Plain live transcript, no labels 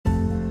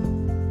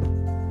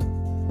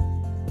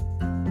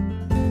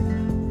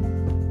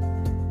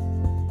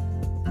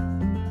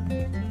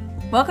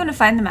Welcome to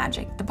Find the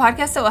Magic, the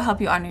podcast that will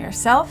help you honor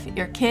yourself,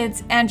 your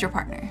kids, and your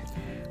partner.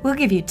 We'll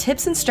give you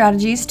tips and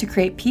strategies to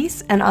create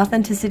peace and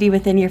authenticity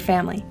within your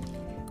family.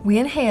 We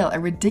inhale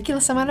a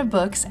ridiculous amount of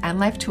books and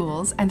life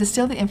tools and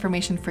distill the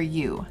information for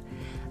you.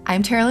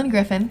 I'm Terralyn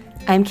Griffin.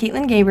 I'm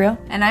Caitlin Gabriel.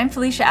 And I'm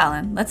Felicia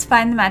Allen. Let's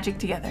find the magic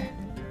together.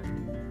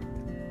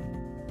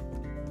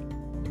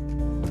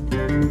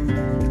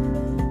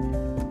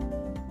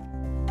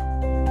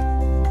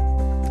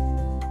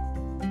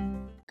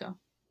 Go.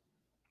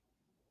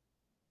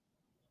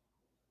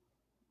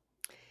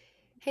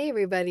 Hey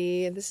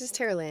everybody, this is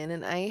Terralyn,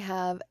 and I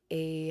have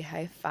a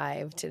high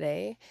five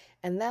today,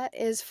 and that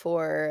is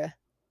for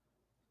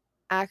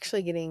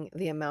actually getting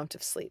the amount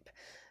of sleep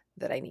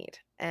that I need.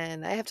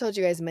 And I have told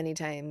you guys many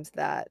times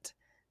that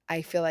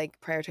I feel like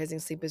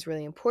prioritizing sleep is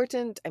really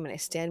important. I mean, I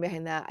stand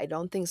behind that. I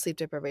don't think sleep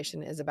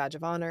deprivation is a badge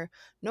of honor,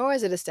 nor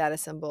is it a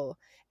status symbol,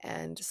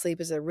 and sleep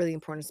is a really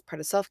important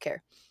part of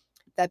self-care.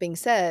 That being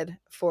said,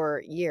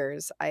 for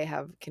years, I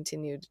have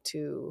continued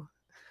to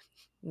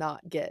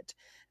not get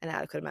an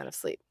adequate amount of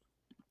sleep.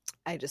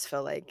 I just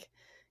feel like,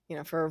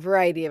 for a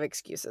variety of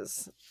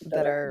excuses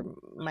that are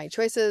my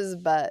choices.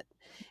 But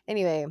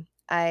anyway,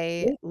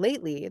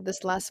 lately,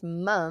 this last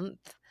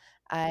month,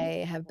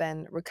 I have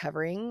been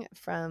recovering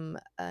from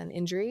an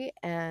injury,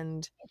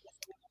 and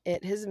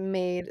it has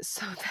made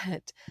so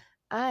that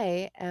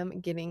I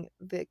am getting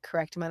the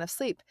correct amount of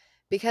sleep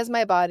because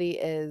my body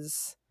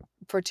is,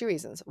 for two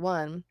reasons.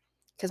 One,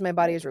 because my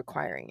body is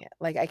requiring it.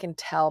 Like, I can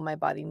tell my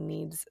body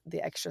needs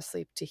the extra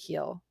sleep to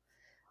heal.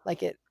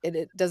 Like it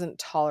doesn't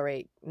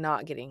tolerate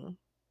not getting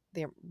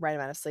the right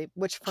amount of sleep,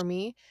 which for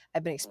me,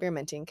 I've been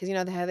experimenting because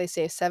how they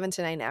say 7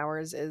 to 9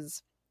 hours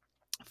is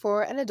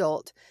for an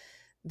adult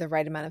the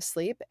right amount of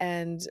sleep.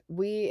 And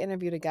we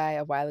interviewed a guy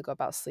a while ago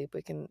about sleep.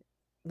 We can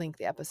link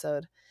the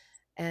episode.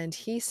 And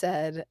he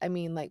said,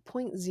 like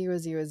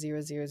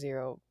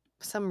 0.00000,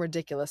 some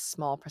ridiculous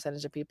small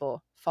percentage of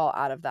people fall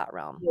out of that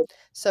realm.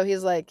 So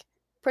he's like,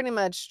 pretty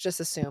much just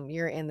assume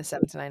you're in the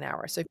 7 to 9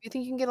 hours. So if you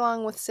think you can get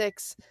along with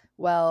 6,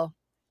 well,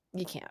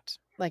 you can't.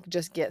 Like,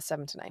 just get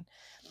 7 to 9.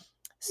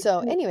 So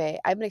anyway,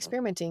 I've been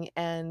experimenting,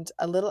 and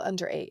a little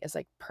under 8 is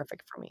like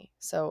perfect for me.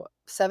 So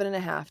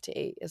 7.5 to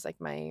 8 is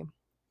like my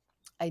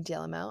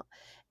ideal amount.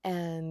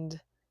 And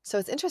so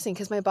it's interesting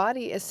because my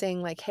body is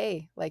saying like,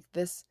 hey, like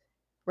this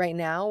right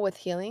now with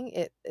healing,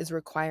 it is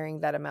requiring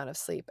that amount of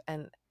sleep,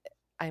 and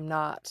I'm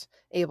not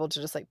able to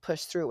just like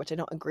push through, which I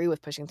don't agree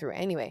with pushing through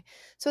anyway.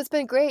 So it's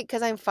been great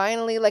because I'm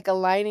finally like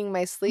aligning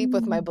my sleep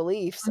with my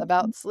beliefs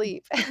about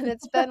sleep, and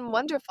it's been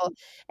wonderful.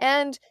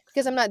 And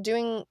because I'm not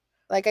doing,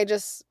 like, I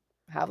just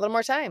have a little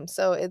more time.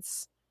 So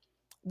it's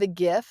the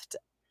gift.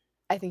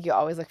 I think you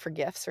always look for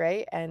gifts,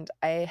 right? And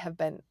I have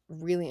been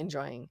really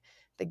enjoying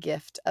the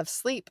gift of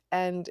sleep,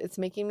 and it's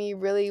making me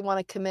really want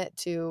to commit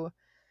to,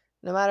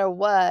 no matter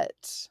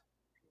what,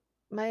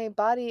 my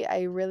body,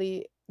 I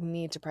really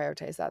need to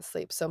prioritize that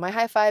sleep. So my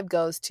high five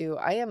goes to,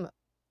 I am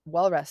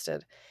well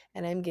rested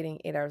and I'm getting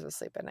 8 hours of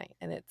sleep at night,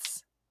 and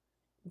it's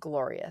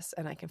glorious,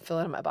 and I can feel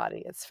it in my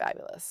body. It's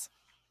fabulous.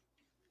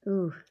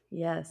 Ooh,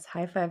 yes.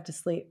 High five to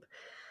sleep.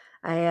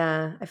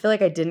 I feel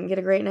like I didn't get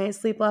a great night's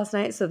sleep last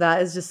night, so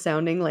that is just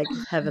sounding like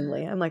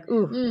heavenly. I'm like,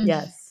 ooh,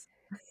 yes.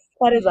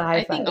 That is a high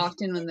I five. think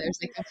often when there's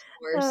like a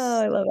force,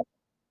 I love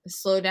it.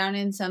 Slow down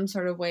in some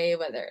sort of way,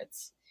 whether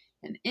it's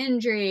an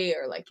injury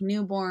or like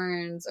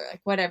newborns or like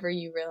whatever,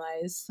 you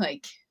realize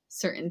like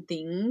certain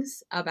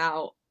things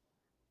about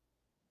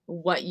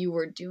what you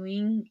were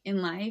doing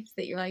in life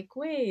that you're like,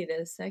 wait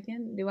a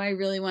second, do I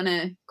really want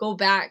to go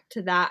back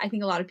to that? I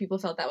think a lot of people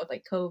felt that with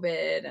like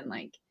COVID, and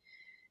like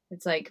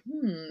it's like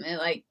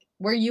like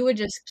where you would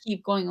just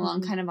keep going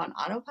along kind of on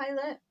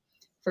autopilot.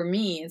 For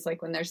me, it's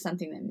like when there's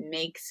something that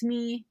makes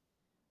me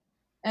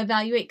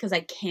evaluate because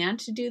I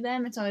can't do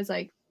them, it's always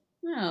like,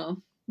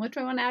 oh, what do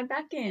I want to add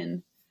back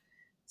in?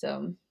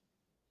 So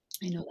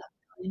I know that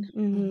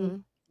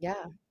feeling.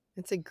 Yeah,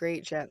 it's a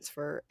great chance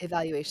for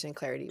evaluation and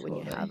clarity when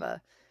you have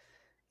a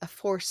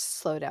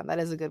forced slowdown. That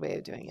is a good way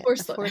of doing it.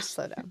 Forced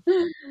slowdown.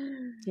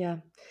 Yeah.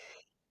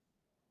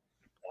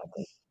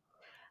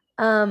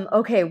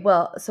 Okay,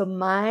 well, so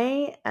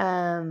my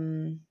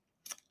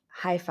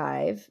high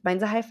five,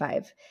 mine's a high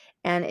five,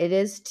 and it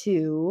is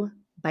to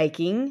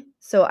biking.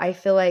 So I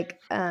feel like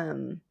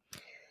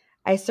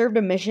I served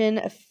a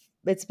mission.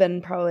 It's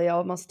been probably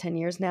almost 10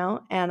 years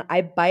now, and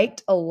I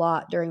biked a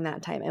lot during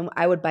that time, and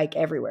I would bike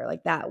everywhere.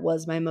 Like, that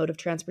was my mode of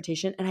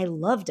transportation, and I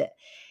loved it.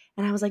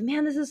 And I was like,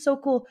 man, this is so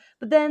cool.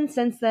 But then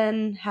since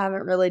then,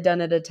 haven't really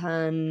done it a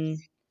ton.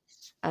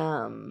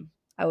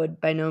 I would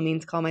by no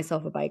means call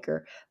myself a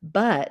biker,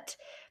 but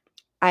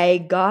I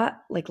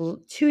got, like,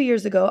 2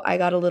 years ago, I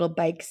got a little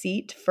bike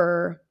seat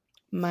for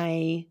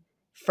my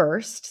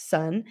first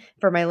son,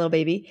 for my little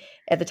baby.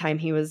 At the time,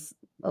 he was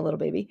a little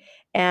baby.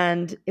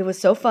 And it was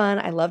so fun.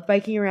 I loved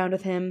biking around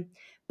with him.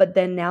 But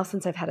then now,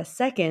 since I've had a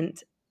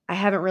second, I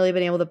haven't really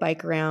been able to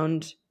bike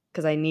around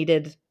because I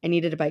needed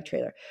a bike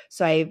trailer.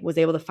 So I was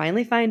able to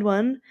finally find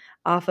one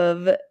off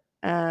of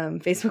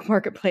Facebook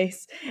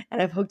Marketplace,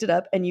 and I've hooked it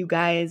up. And you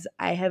guys,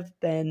 I have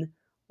been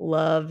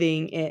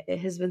loving it. It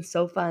has been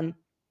so fun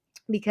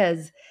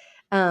because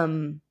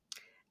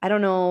I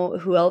don't know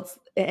who else,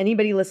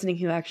 anybody listening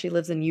who actually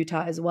lives in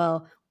Utah as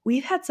well.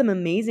 We've had some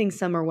amazing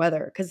summer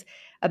weather because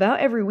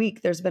about every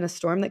week there's been a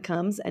storm that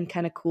comes and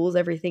kind of cools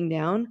everything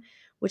down,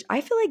 which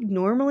I feel like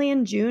normally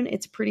in June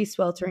it's pretty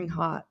sweltering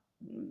hot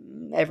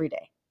every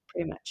day,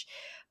 pretty much.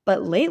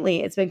 But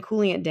lately it's been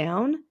cooling it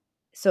down.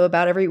 So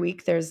about every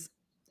week there's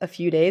a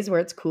few days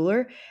where it's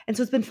cooler. And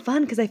so it's been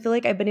fun because I feel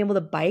like I've been able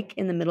to bike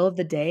in the middle of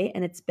the day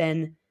and it's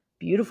been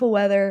beautiful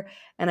weather.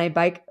 And I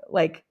bike,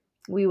 like,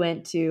 we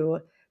went to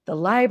the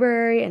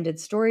library and did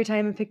story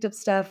time and picked up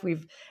stuff.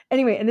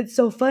 Anyway, and it's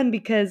so fun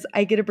because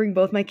I get to bring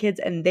both my kids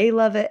and they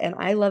love it and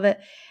I love it.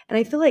 And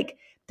I feel like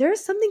there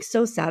is something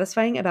so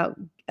satisfying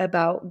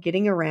about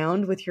getting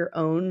around with your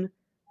own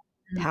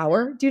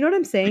power. Do you know what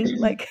I'm saying?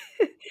 Like,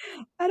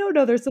 I don't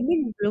know. There's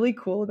something really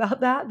cool about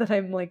that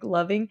I'm like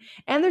loving.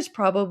 And there's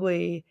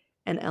probably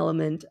an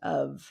element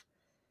of,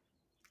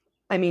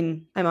 I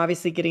mean, I'm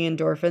obviously getting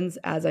endorphins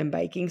as I'm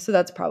biking, so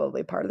that's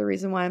probably part of the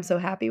reason why I'm so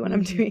happy when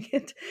I'm doing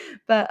it.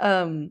 But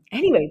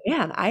anyway,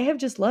 man, I have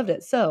just loved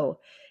it. So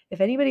if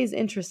anybody's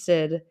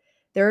interested,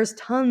 there's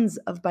tons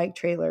of bike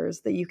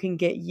trailers that you can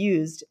get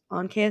used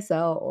on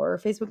KSL or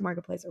Facebook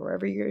Marketplace or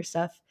wherever you get your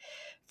stuff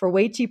for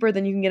way cheaper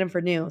than you can get them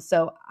for new.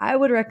 So I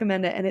would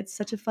recommend it, and it's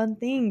such a fun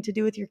thing to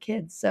do with your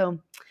kids. So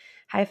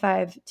high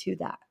five to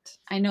that.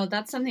 I know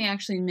that's something I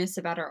actually miss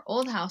about our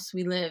old house.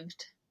 We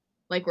lived,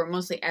 like, where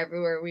mostly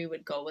everywhere we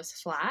would go was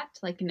flat,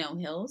 like no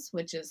hills,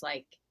 which is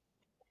like,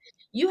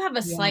 you have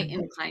a slight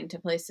incline to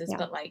places,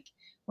 but like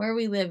where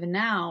we live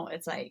now,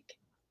 it's like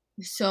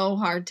so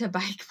hard to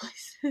bike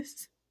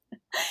places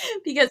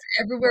because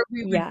everywhere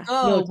we would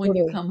go, when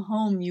you come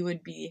home, you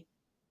would be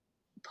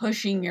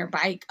pushing your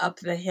bike up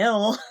the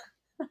hill.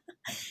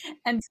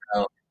 And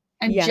so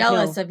I'm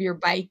jealous of your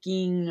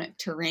biking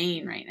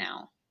terrain right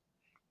now.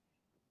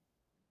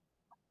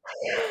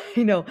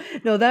 I know.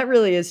 No, that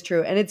really is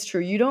true. And it's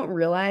true. You don't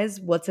realize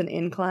what's an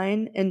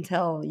incline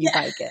until you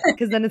bike it.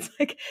 Because then it's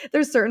like,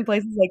 there's certain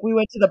places, like we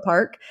went to the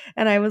park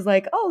and I was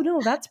like, oh no,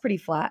 that's pretty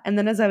flat. And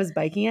then as I was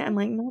biking it, I'm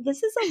like, no,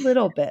 this is a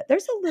little bit.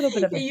 There's a little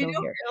bit of a hill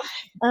here.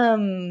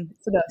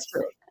 So that's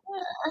true.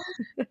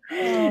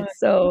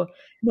 So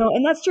no,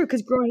 and that's true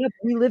because growing up,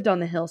 we lived on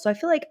the hill. So I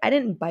feel like I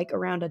didn't bike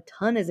around a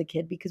ton as a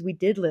kid because we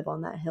did live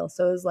on that hill.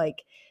 So it was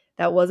like,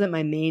 that wasn't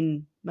my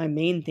main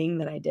thing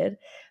that I did.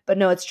 But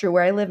no, it's true.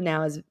 Where I live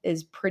now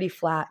is pretty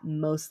flat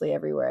mostly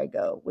everywhere I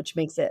go, which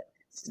makes it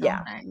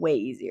nice. Way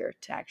easier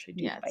to actually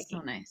do biking. It's so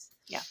nice.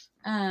 Yeah.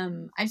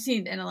 I've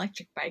seen an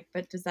electric bike,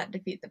 but does that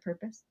defeat the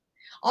purpose?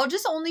 I'll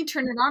just only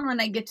turn it on when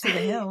I get to the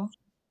hill.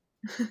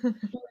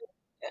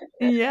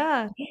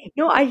 Yeah.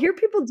 No, I hear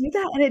people do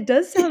that and it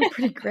does sound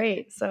pretty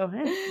great. So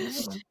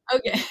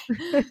okay.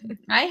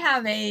 I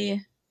have a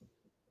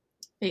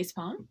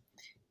facepalm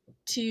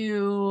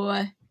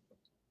to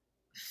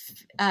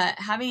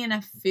having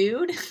enough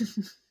food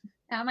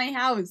at my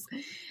house.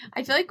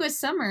 I feel like with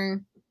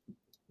summer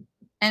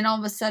and all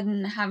of a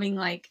sudden having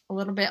like a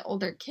little bit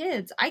older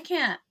kids, I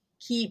can't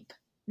keep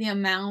the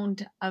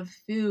amount of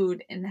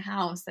food in the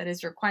house that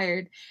is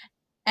required.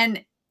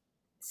 And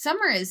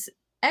summer is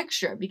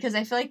extra because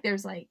I feel like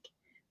there's like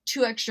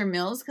 2 extra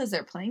meals because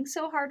they're playing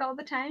so hard all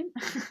the time.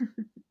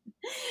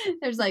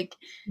 There's like,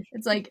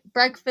 it's like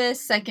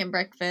breakfast, second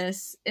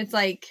breakfast. It's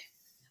like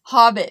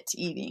Hobbit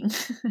eating.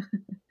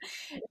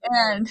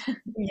 And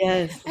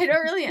yes, I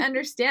don't really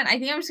understand. I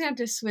think I'm just gonna have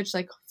to switch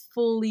like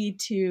fully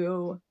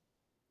to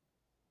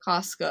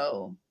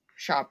Costco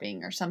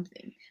shopping or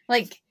something.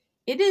 Like,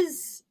 it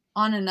is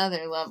on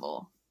another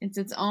level. It's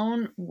its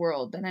own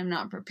world that I'm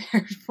not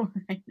prepared for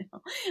right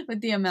now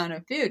with the amount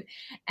of food.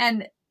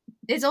 And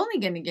it's only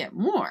going to get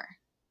more.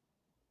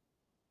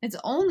 It's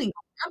only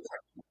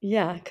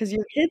yeah, because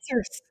your kids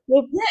are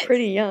still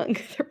pretty young.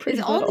 They're pretty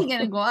It's little. only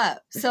going to go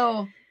up.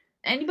 So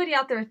anybody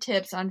out there with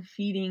tips on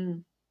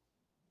feeding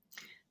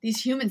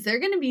these humans, they're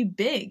going to be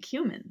big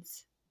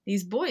humans.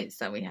 These boys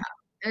that we have,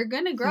 they're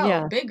going to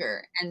grow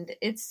bigger and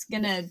it's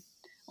going to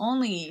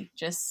only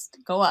just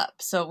go up.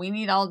 So we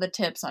need all the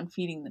tips on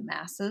feeding the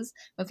masses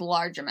with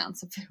large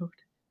amounts of food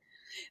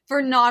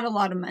for not a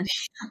lot of money.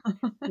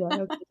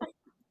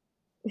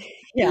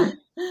 Yeah.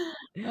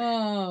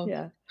 Oh.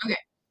 Yeah. Okay.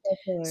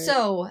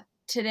 So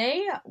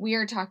today we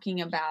are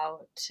talking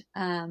about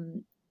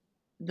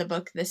the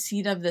book, The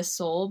Seed of the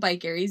Soul by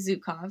Gary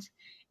Zukav.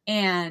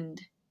 And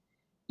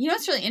you know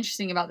what's really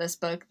interesting about this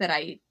book that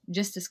I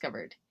just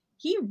discovered?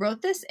 He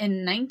wrote this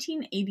in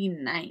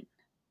 1989.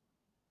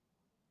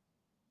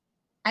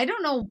 I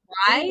don't know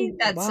why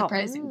that's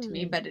surprising to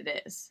me, but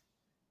it is.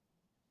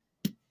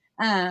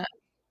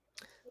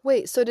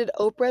 Wait, so did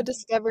Oprah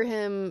discover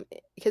him?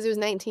 Because it was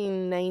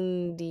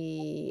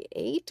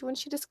 1998 when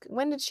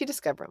did she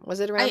discover him?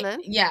 Was it around then?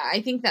 Yeah, I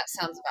think that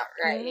sounds about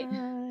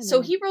right. So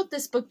he wrote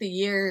this book the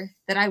year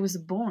that I was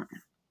born.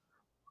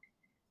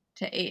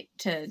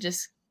 To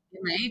just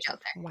get my age out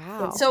there.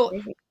 Wow. So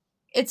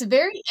it's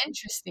very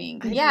interesting.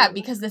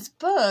 Because this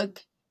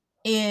book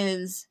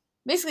is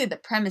basically, the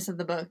premise of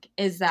the book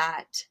is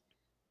that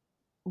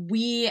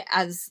we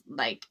as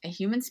like a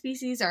human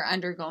species are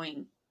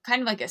undergoing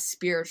kind of like a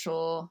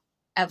spiritual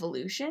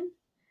evolution,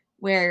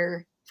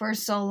 where for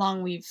so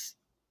long we've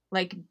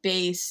like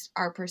based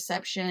our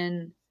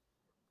perception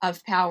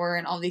of power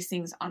and all these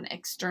things on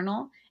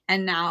external,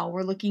 and now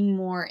we're looking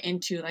more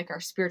into like our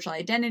spiritual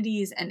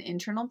identities and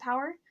internal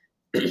power.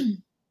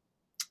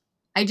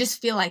 I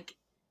just feel like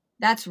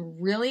that's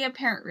really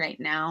apparent right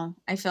now.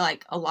 I feel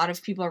like a lot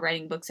of people are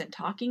writing books and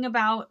talking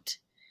about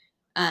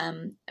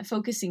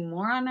focusing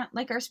more on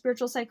like our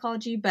spiritual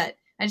psychology, but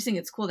I just think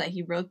it's cool that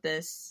he wrote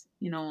this,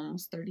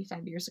 almost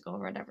 35 years ago or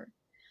whatever.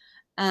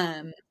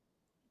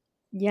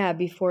 Yeah,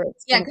 before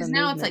it's Yeah, kind of a because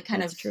now it's like movement.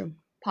 kind That's of true.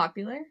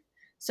 popular.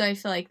 So I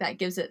feel like that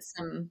gives it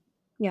some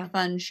Yeah.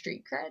 fun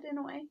street cred in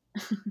a way.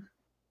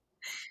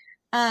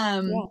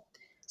 Yeah.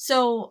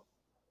 So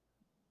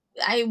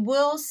I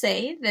will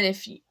say that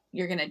if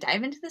you're going to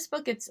dive into this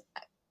book, it's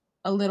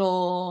a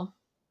little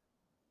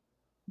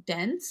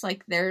dense.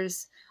 Like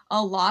there's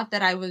a lot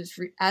that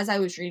as I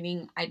was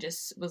reading, I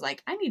just was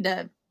like, I need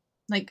to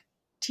like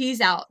tease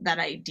out that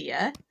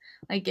idea,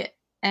 like it,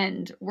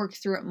 and work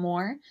through it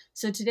more.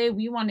 So today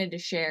we wanted to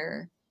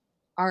share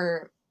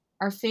our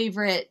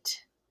favorite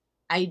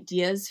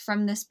ideas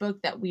from this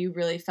book that we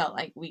really felt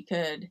like we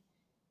could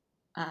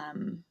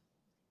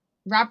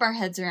wrap our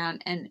heads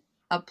around and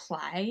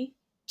apply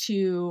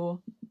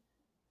to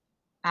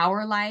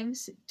our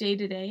lives day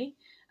to day.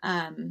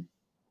 And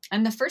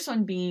the first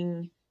one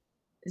being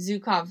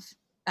Zukov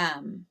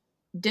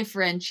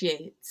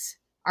differentiates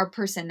our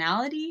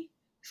personality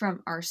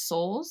from our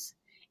souls.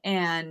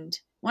 And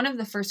one of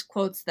the first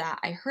quotes that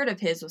I heard of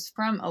his was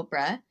from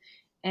Oprah.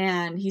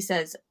 And he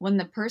says, when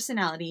the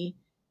personality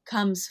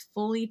comes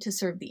fully to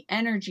serve the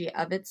energy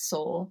of its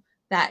soul,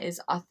 that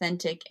is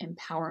authentic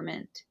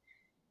empowerment.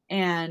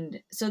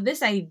 And so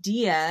this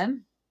idea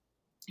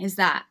is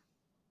that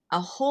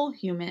a whole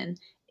human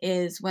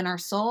is when our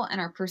soul and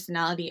our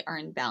personality are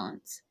in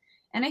balance.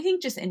 And I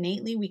think just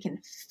innately we can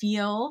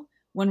feel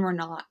when we're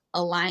not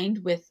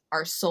aligned with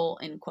our soul,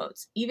 in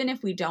quotes. Even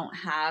if we don't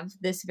have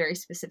this very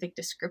specific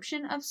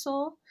description of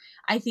soul,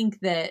 I think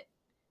that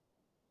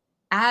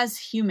as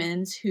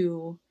humans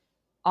who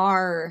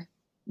are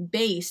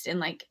based in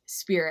like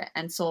spirit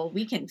and soul,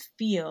 we can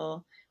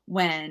feel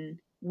when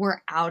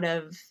we're out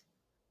of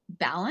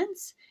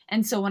balance.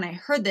 And so when I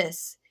heard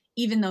this,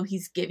 even though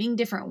he's giving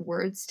different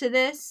words to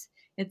this,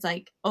 it's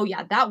like, oh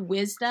yeah, that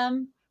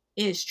wisdom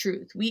is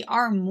truth. We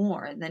are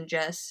more than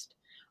just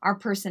our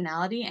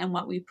personality and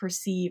what we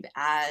perceive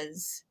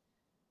as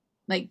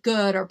like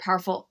good or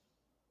powerful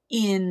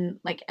in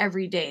like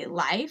everyday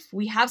life.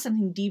 We have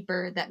something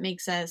deeper that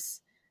makes us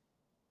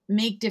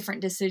make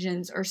different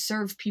decisions or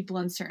serve people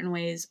in certain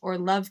ways or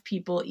love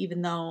people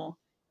even though,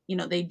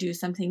 they do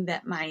something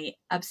that might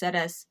upset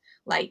us.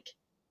 Like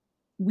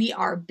we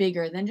are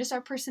bigger than just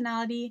our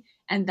personality,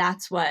 and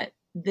that's what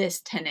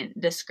this tenant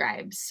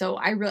describes. So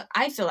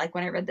I feel like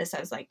when I read this, I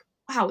was like,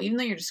 wow, even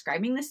though you're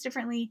describing this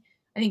differently,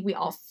 I think we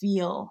all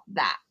feel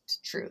that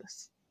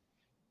truth.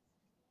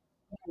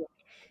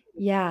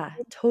 Yeah,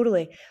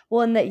 totally.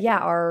 Well, and that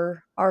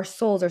our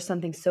souls are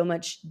something so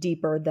much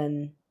deeper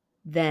than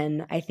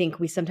I think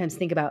we sometimes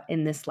think about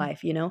in this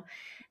life,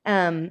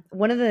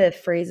 one of the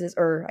phrases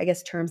or I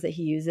guess terms that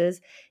he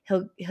uses,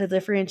 he'll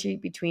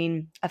differentiate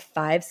between a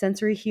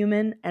 5-sensory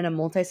human and a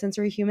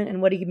multisensory human.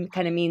 And what he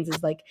kind of means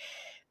is like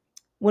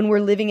when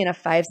we're living in a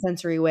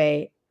 5-sensory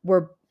way,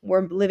 we're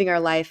living our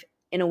life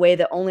in a way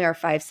that only our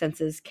 5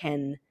 senses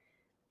can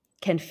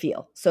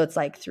feel. So it's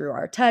like through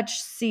our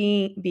touch,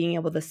 seeing, being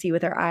able to see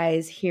with our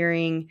eyes,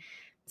 hearing,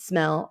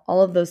 smell,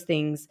 all of those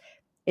things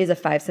is a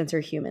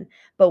 5-sensory human.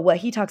 But what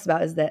he talks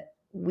about is that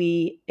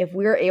if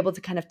we're able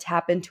to kind of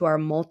tap into our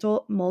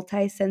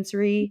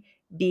multi-sensory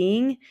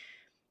being,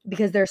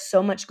 because there's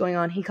so much going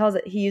on,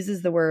 he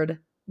uses the word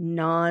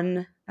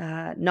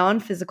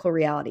non-physical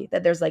reality,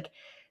 that there's like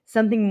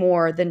something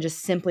more than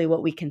just simply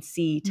what we can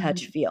see,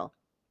 touch, feel.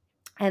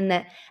 And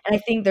I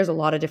think there's a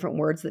lot of different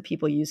words that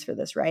people use for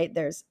this, right?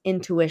 There's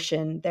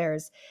intuition,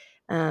 there's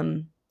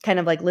kind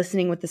of like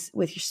listening with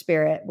your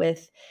spirit,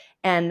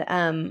 and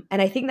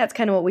I think that's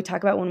kind of what we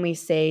talk about when we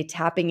say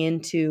tapping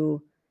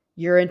into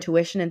your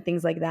intuition and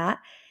things like that,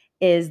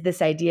 is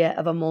this idea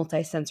of a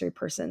multisensory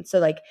person. So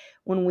like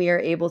when we are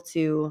able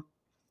to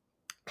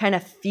kind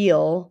of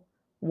feel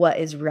what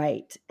is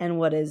right and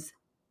what is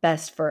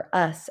best for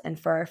us and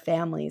for our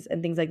families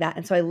and things like that.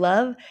 And so I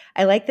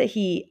like that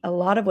a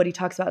lot of what he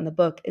talks about in the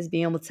book is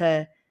being able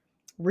to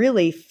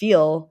really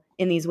feel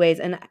in these ways.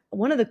 And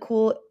one of the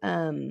cool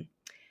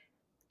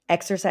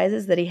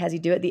exercises that he has you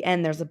do at the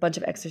end, there's a bunch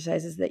of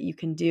exercises that you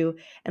can do.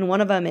 And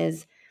one of them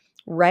is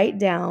write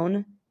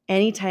down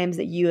any times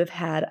that you have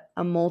had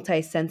a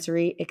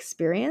multi-sensory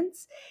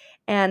experience.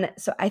 And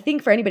so I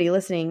think for anybody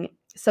listening,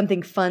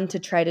 something fun to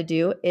try to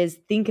do is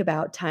think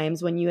about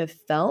times when you have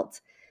felt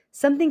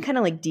something kind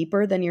of like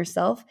deeper than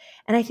yourself.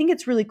 And I think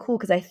it's really cool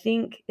because I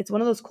think it's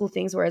one of those cool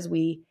things where as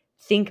we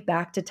think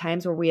back to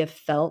times where we have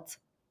felt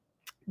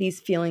these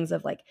feelings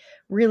of like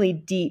really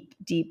deep,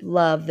 deep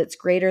love that's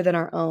greater than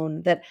our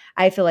own, that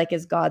I feel like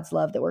is God's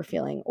love that we're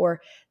feeling,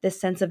 or this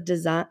sense of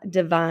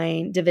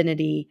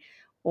divinity,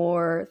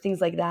 or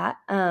things like that.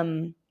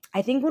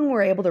 I think when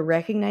we're able to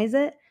recognize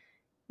it,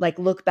 like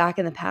look back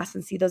in the past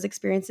and see those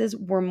experiences,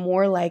 we're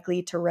more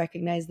likely to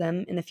recognize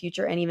them in the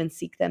future and even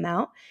seek them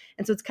out.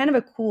 And so it's kind of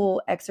a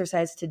cool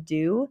exercise to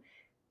do,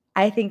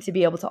 I think, to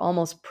be able to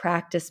almost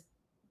practice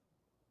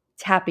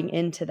tapping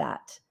into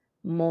that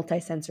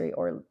multisensory,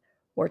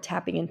 or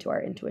tapping into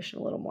our intuition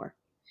a little more.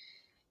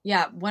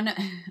 Yeah,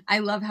 I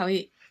love how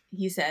he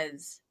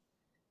says,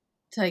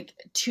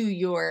 to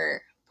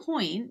your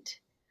point,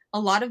 a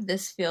lot of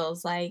this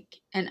feels like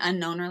an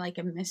unknown or like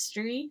a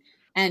mystery.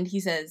 And he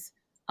says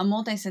a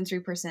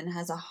multisensory person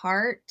has a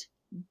heart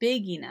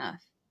big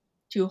enough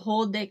to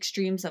hold the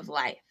extremes of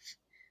life.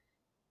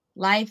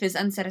 Life is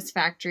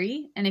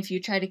unsatisfactory, and if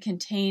you try to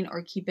contain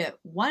or keep it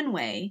one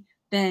way,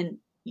 then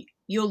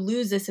you'll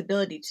lose this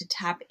ability to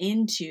tap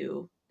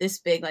into this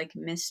big like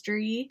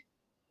mystery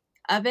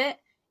of it.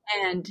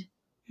 And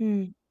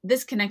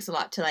this connects a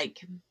lot to like,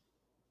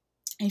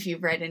 if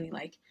you've read any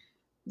like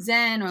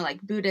Zen or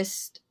like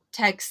Buddhist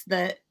texts,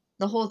 the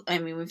whole, I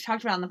mean, we've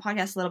talked about it on the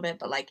podcast a little bit,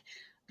 but like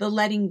the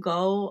letting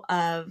go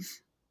of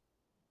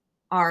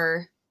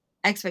our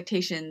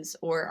expectations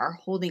or our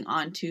holding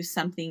on to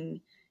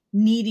something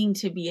needing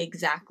to be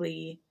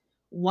exactly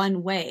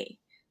one way.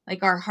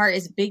 Like our heart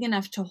is big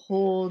enough to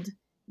hold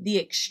the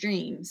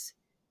extremes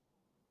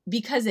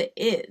because it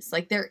is.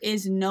 Like there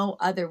is no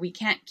other, we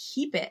can't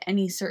keep it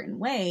any certain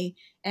way.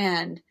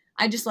 And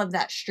I just love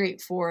that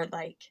straightforward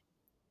like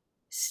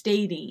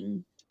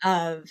stating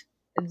of,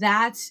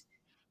 that's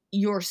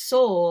your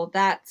soul,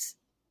 that's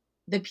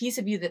the piece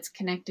of you that's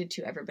connected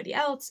to everybody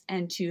else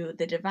and to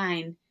the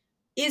divine,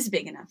 is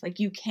big enough. Like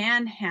you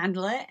can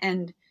handle it.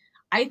 And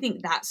I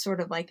think that's sort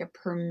of like a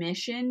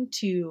permission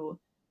to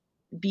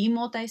be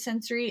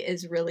multisensory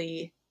is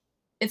really,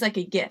 it's like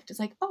a gift. It's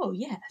like, oh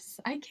yes,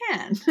 I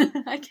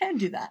can. I can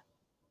do that.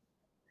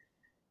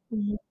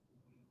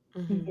 Mm-hmm.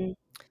 Mm-hmm.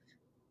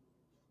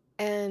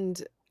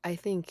 And I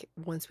think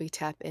once we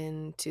tap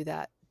into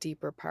that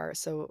deeper part,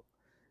 so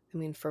I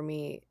mean, for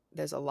me,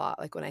 there's a lot.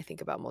 Like when I think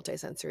about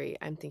multisensory,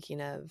 I'm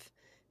thinking of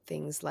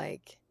things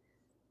like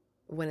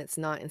when it's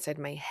not inside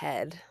my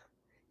head.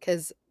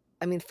 Because,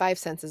 I mean, five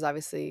senses,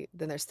 obviously,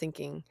 then there's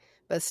thinking,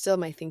 but still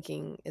my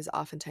thinking is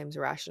oftentimes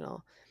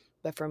rational.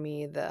 But for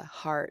me, the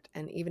heart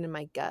and even in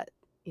my gut,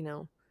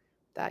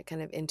 that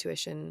kind of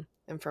intuition.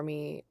 And for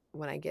me,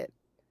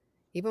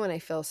 even when I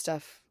feel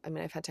stuff, I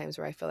mean, I've had times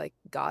where I feel like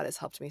God has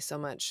helped me so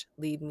much,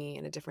 lead me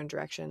in a different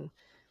direction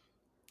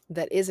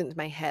that isn't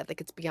my head,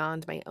 like it's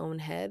beyond my own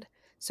head.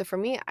 So for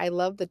me, I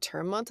love the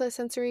term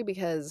multisensory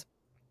because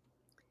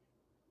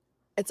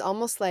it's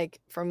almost like,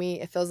 for me,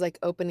 it feels like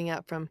opening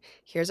up from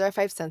here's our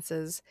five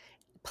senses.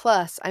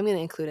 Plus, I'm going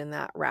to include in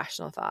that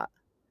rational thought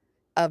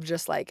of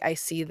just like, I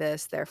see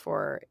this,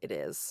 therefore it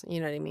is. You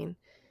know what I mean?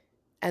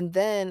 And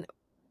then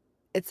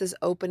it's this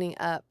opening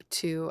up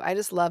to, I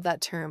just love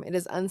that term. It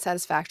is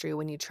unsatisfactory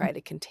when you try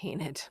to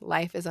contain it.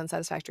 Life is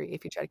unsatisfactory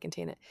if you try to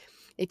contain it.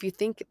 If you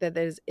think that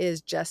there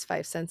is just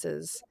five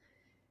senses,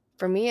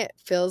 for me, it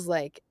feels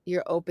like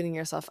you're opening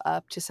yourself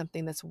up to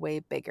something that's way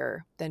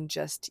bigger than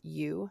just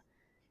you.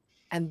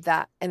 And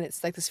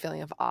it's like this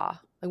feeling of awe.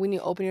 Like when you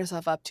open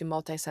yourself up to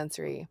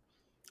multisensory,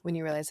 when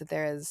you realize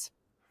that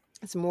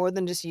it's more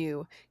than just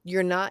you.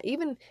 You're not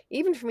even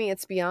for me,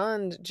 it's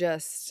beyond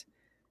just,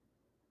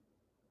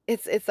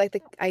 it's like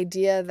the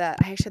idea that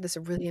I actually had this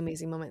really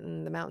amazing moment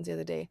in the mountains the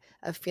other day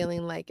of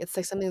feeling like it's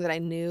like something that I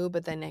knew,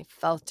 but then I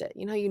felt it.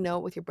 You know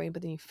it with your brain,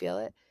 but then you feel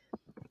it.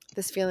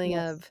 This feeling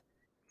Yes. of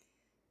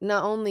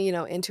not only,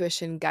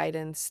 intuition,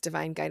 guidance,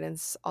 divine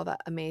guidance, all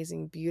that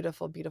amazing,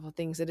 beautiful, beautiful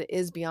things, that it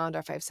is beyond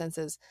our five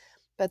senses.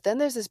 But then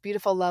there's this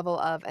beautiful level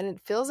of, and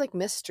it feels like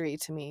mystery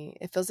to me.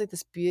 It feels like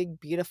this big,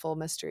 beautiful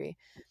mystery.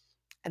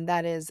 And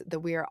that is that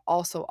we are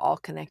also all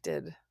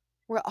connected.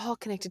 We're all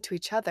connected to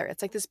each other.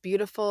 It's like this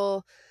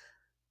beautiful,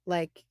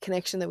 like,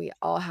 connection that we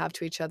all have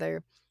to each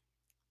other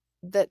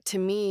that to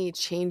me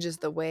changes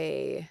the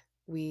way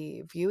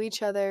we view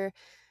each other.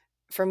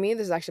 For me,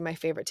 this is actually my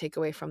favorite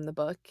takeaway from the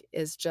book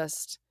is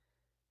just,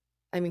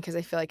 I mean, because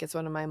I feel like it's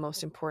one of my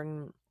most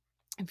important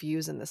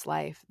views in this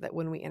life, that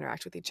when we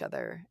interact with each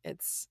other,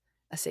 it's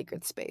a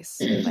sacred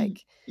space.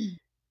 Like,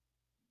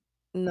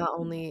 not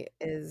only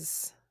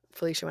is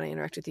Felicia, when I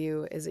interact with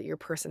you, is it your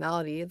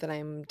personality that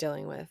I'm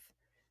dealing with,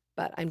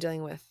 but I'm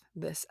dealing with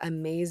this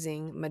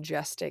amazing,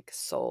 majestic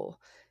soul.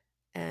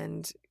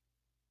 And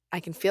I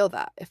can feel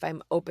that if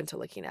I'm open to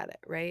looking at it,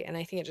 right? And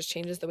I think it just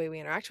changes the way we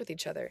interact with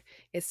each other.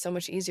 It's so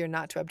much easier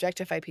not to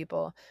objectify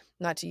people,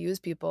 not to use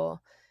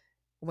people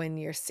when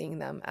you're seeing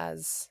them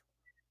as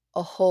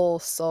a whole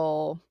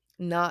soul,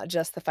 not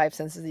just the five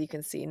senses that you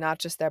can see, not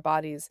just their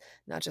bodies,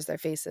 not just their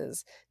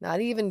faces,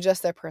 not even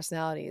just their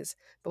personalities,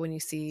 but when you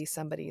see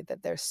somebody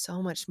that there's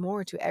so much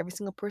more to every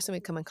single person we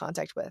come in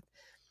contact with.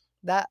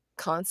 That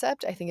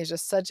concept, I think, is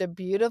just such a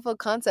beautiful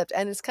concept.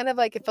 And it's kind of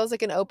like, it feels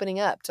like an opening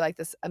up to like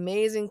this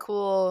amazing,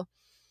 cool,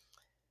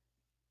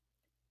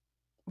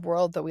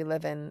 world that we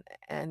live in,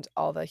 and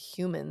all the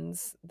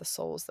humans, the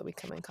souls that we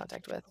come in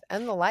contact with,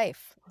 and the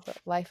life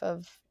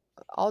of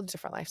all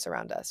different lives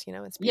around us.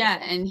 It's Yeah,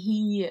 beautiful. and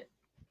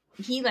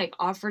he like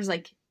offers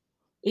like,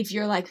 if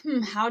you're like,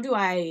 how do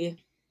I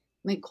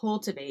like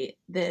cultivate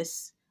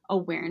this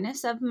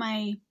awareness of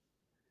my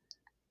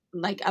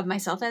like of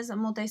myself as a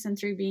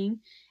multisensory being,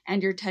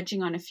 and you're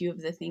touching on a few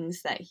of the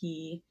things that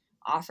he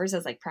offers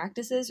as like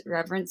practices: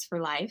 reverence for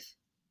life,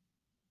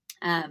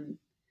 um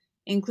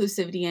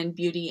inclusivity and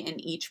beauty in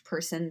each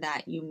person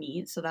that you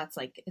meet, so that's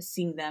like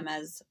seeing them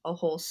as a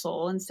whole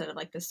soul instead of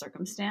like the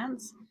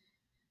circumstance,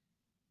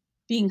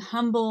 being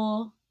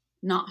humble,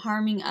 not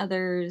harming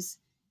others,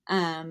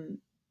 um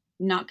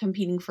not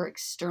competing for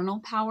external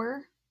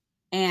power,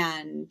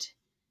 and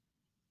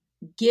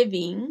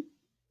giving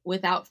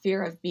without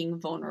fear of being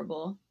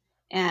vulnerable.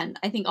 And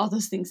I think all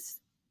those things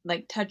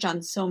like touch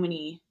on so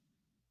many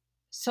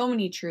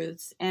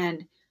truths,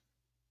 and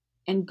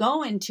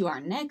go into our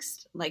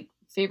next like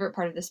favorite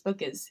part of this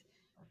book is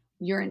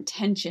your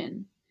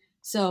intention.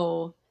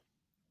 So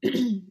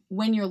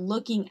when you're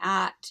looking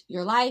at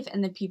your life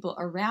and the people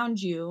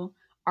around you,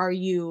 are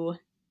you,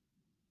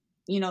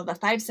 the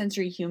five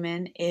sensory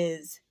human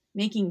is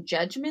making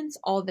judgments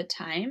all the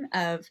time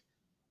of,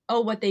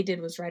 oh, what they did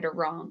was right or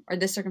wrong, or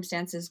this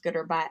circumstance is good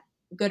or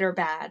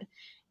bad.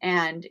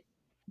 And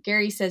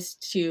Gary says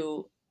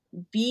to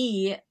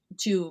move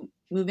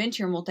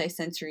into your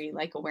multisensory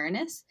like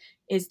awareness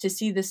is to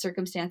see the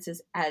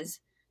circumstances as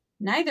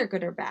neither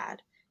good or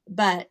bad,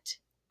 but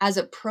as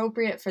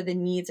appropriate for the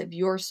needs of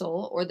your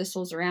soul or the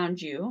souls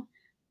around you.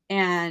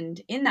 And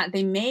in that,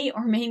 they may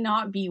or may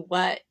not be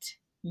what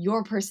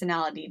your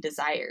personality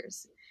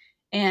desires.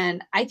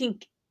 And I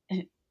think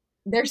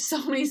there's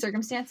so many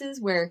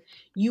circumstances where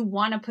you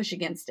want to push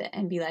against it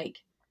and be like,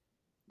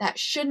 that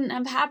shouldn't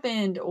have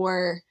happened,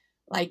 or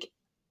like,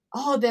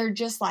 oh, they're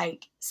just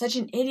like such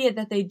an idiot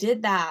that they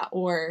did that,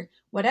 or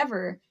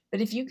whatever. But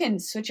if you can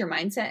switch your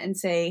mindset and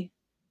say,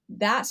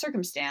 that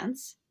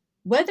circumstance,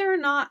 whether or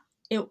not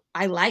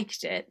I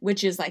liked it,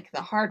 which is like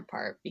the hard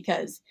part,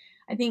 because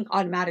I think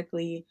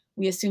automatically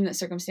we assume that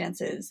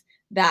circumstances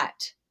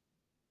that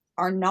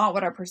are not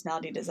what our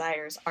personality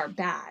desires are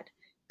bad.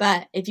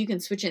 But if you can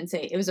switch it and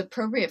say, it was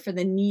appropriate for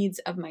the needs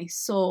of my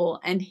soul,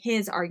 and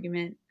his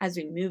argument as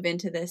we move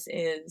into this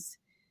is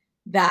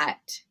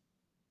that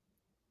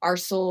our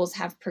souls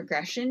have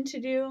progression to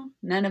do.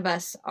 None of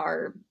us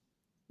are,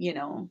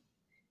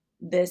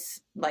 this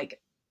like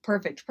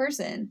perfect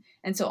person.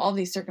 And so all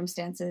these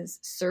circumstances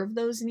serve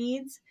those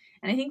needs.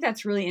 And I think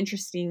that's really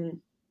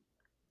interesting.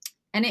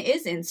 And it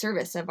is in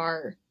service of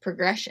our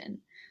progression.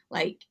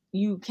 Like,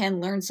 you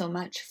can learn so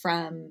much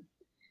from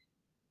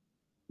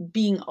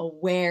being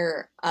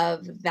aware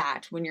of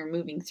that when you're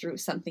moving through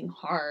something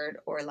hard,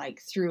 or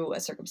like through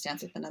a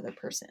circumstance with another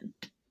person.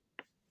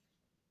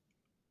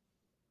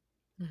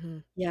 Mm-hmm.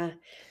 Yeah.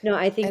 No,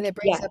 I And think, it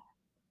brings yeah. up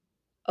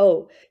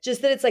Oh,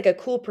 just that it's like a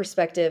cool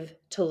perspective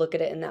to look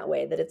at it in that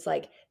way, that it's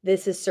like,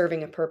 this is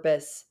serving a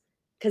purpose.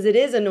 Because it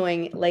is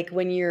annoying, like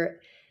when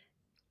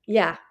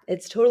yeah,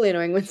 it's totally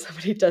annoying when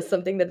somebody does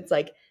something that it's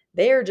like,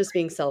 they are just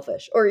being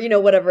selfish, or,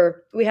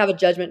 whatever, we have a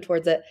judgment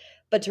towards it.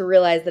 But to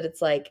realize that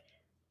it's like,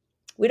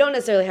 we don't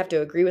necessarily have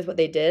to agree with what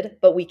they did,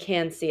 but we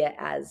can see it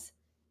as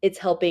it's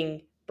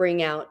helping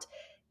bring out.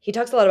 He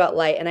talks a lot about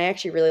light, and I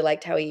actually really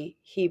liked how he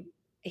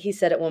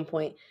said at one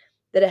point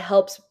that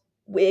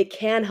it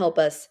can help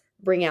us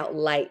bring out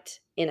light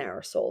in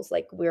our souls.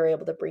 Like, we're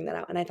able to bring that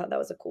out. And I thought that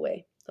was a cool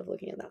way of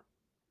looking at that.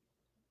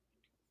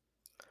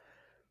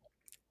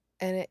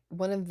 And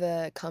one of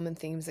the common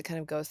themes that kind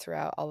of goes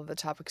throughout all of the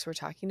topics we're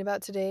talking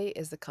about today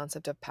is the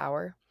concept of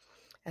power,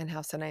 and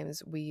how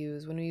sometimes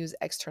when we use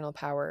external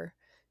power,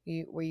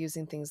 we're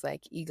using things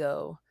like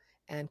ego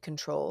and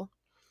control.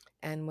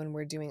 And when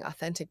we're doing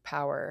authentic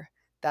power,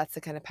 that's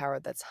the kind of power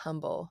that's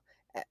humble.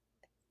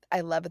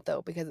 I love it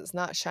though, because it's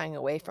not shying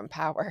away from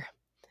power.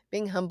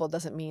 Being humble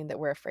doesn't mean that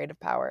we're afraid of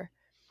power.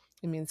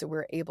 It means that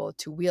we're able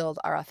to wield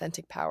our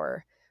authentic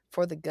power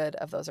for the good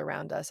of those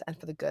around us and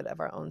for the good of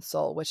our own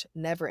soul, which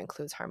never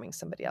includes harming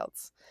somebody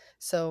else.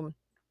 So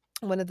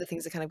one of the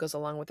things that kind of goes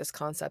along with this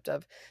concept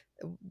of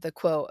the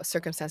quote,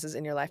 circumstances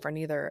in your life are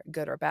neither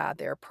good or bad,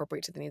 they're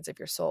appropriate to the needs of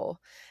your soul.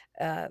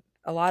 A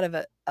lot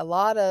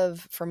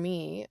of for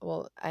me,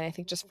 well, and I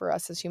think just for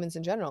us as humans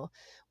in general,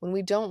 when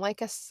we don't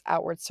like a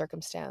outward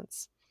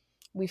circumstance,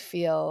 we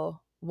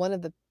feel one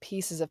of the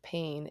pieces of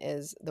pain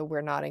is that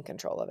we're not in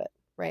control of it,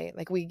 right?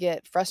 Like, we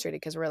get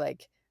frustrated because we're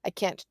like, I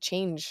can't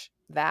change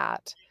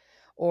that,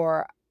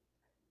 or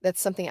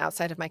that's something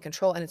outside of my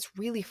control. And it's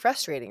really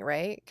frustrating,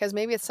 right? Because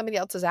maybe it's somebody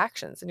else's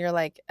actions and you're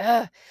like,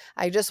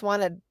 I just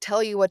want to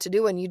tell you what to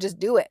do and you just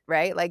do it,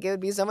 right? Like, it would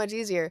be so much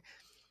easier.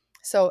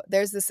 So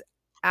there's this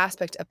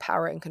aspect of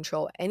power and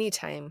control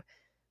anytime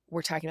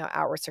we're talking about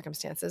outward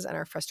circumstances and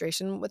our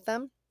frustration with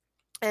them.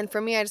 And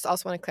for me, I just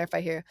also want to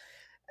clarify here,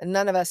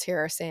 none of us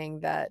here are saying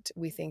that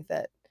we think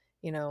that,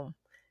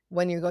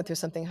 when you're going through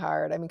something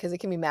hard, I mean, because it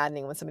can be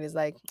maddening when somebody's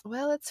like,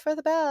 well, it's for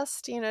the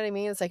best. You know what I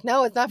mean? It's like,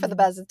 no, it's not for the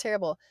best. It's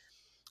terrible.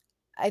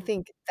 I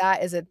think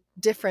that is a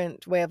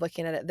different way of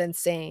looking at it than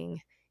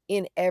saying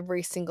in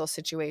every single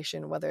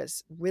situation, whether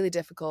it's really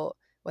difficult,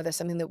 whether it's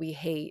something that we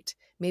hate,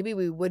 maybe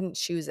we wouldn't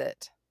choose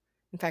it.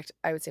 In fact,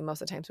 I would say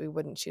most of the times we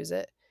wouldn't choose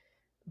it.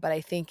 But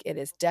I think it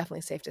is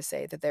definitely safe to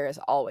say that there is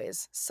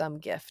always some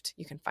gift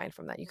you can find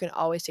from that. You can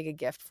always take a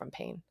gift from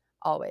pain,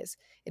 always.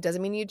 It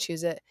doesn't mean you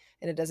choose it,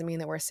 and it doesn't mean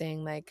that we're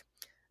saying like,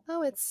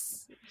 oh,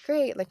 it's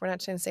great. Like, we're not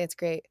trying to say it's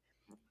great.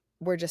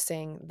 We're just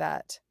saying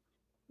that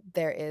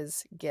there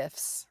is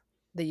gifts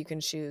that you can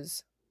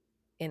choose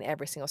in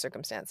every single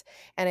circumstance.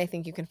 And I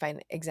think you can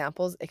find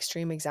examples,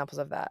 extreme examples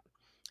of that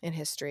in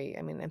history.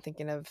 I mean, I'm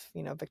thinking of,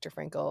 Viktor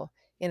Frankl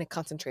in a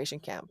concentration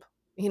camp.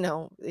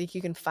 Like,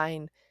 you can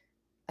find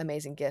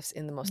amazing gifts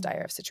in the most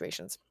dire of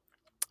situations.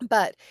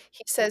 But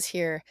he says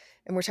here,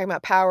 and we're talking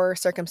about power,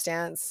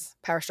 circumstance,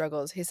 power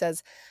struggles. He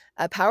says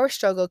a power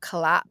struggle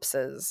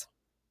collapses.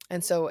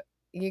 And so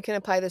you can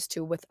apply this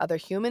to with other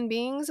human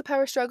beings, a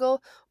power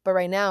struggle. But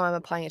right now I'm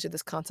applying it to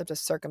this concept of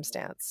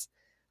circumstance.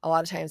 A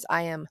lot of times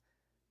I am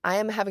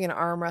having an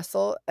arm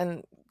wrestle,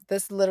 and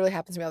this literally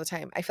happens to me all the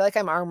time. I feel like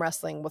I'm arm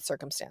wrestling with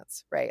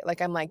circumstance, right? Like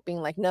I'm like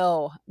being like,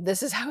 no,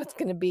 this is how it's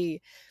going to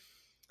be.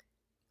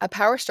 A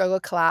power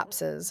struggle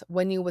collapses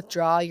when you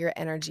withdraw your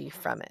energy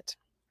from it.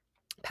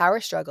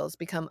 Power struggles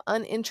become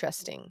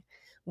uninteresting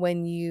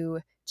when you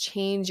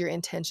change your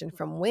intention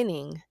from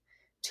winning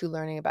to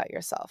learning about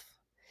yourself.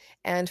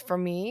 And for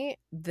me,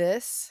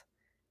 this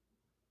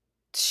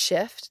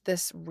shift,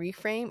 this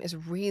reframe is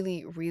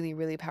really, really,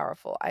 really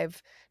powerful.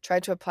 I've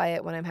tried to apply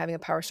it when I'm having a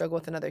power struggle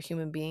with another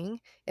human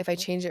being. If I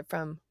change it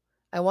from,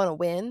 I want to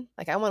win,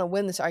 like I want to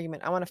win this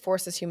argument, I want to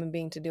force this human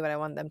being to do what I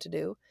want them to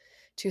do,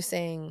 to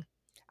saying,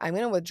 I'm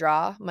going to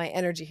withdraw my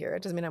energy here.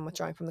 It doesn't mean I'm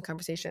withdrawing from the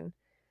conversation,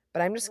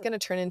 but I'm just going to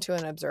turn into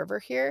an observer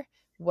here.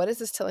 What is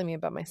this telling me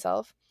about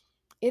myself?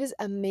 It is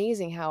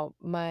amazing how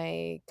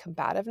my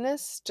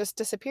combativeness just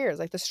disappears.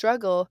 Like the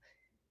struggle,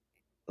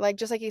 like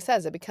just like he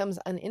says, it becomes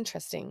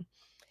uninteresting.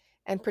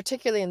 And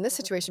particularly in this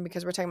situation,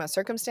 because we're talking about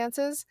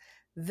circumstances,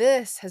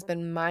 this has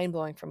been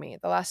mind-blowing for me.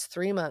 The last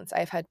 3 months,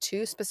 I've had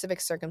 2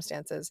 specific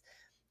circumstances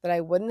that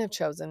I wouldn't have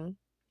chosen.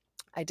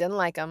 I didn't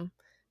like them.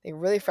 They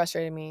really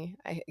frustrated me.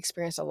 I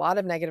experienced a lot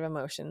of negative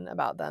emotion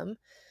about them.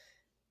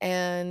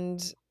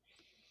 And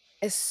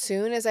as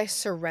soon as I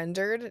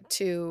surrendered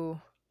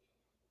to,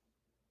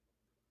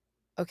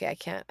 okay, I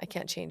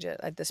can't change it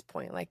at this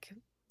point. Like,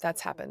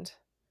 that's happened.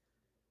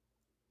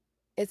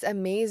 It's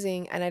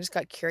amazing. And I just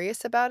got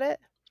curious about it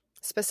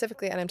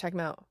specifically. And right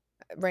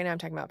now I'm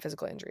talking about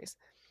physical injuries.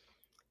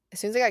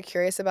 As soon as I got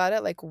curious about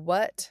it, like,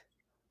 what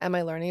am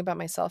I learning about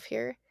myself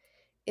here?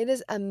 It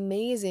is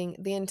amazing.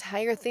 The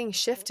entire thing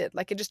shifted.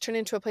 Like, it just turned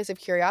into a place of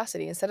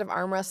curiosity instead of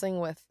arm wrestling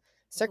with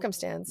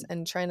circumstance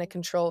and trying to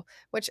control,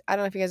 which I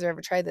don't know if you guys have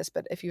ever tried this,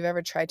 but if you've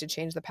ever tried to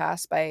change the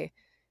past by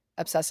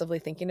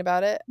obsessively thinking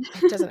about it,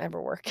 it doesn't ever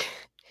work.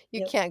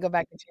 You can't go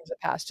back and change the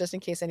past. Just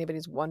in case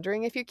anybody's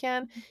wondering if you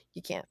can,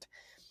 you can't.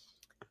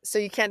 So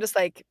you can't just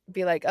like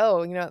be like,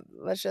 oh,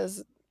 let's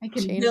just I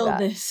can change build that.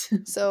 this.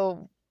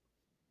 So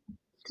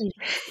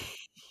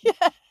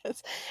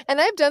yes. And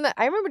I've done that.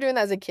 I remember doing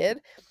that as a kid.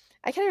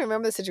 I can't even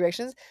remember the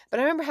situations,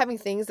 but I remember having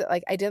things that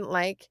like I didn't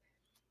like,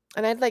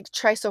 and I'd like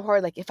try so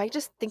hard, like if I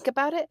just think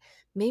about it,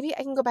 maybe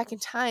I can go back in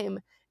time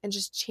and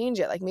just change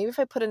it. Like maybe if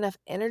I put enough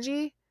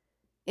energy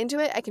into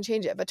it, I can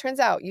change it. But turns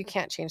out you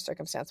can't change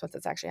circumstance once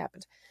it's actually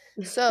happened.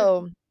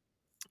 So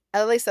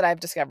at least that I've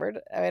discovered.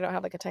 I don't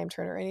have like a time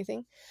turner or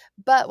anything.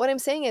 But what I'm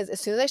saying is, as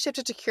soon as I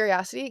shifted to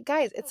curiosity,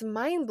 guys, it's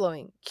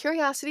mind-blowing.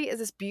 Curiosity is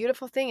this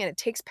beautiful thing, and it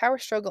takes power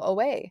struggle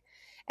away.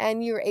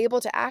 And you're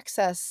able to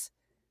access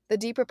the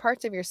deeper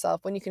parts of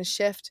yourself when you can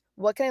shift,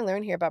 what can I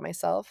learn here about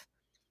myself?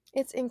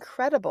 It's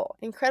incredible,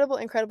 incredible,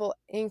 incredible,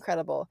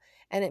 incredible.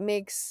 And it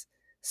makes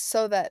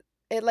so that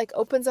it like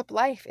opens up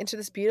life into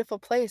this beautiful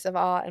place of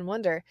awe and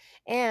wonder.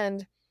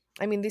 And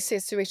I mean, these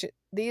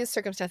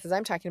circumstances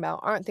I'm talking about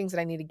aren't things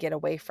that I need to get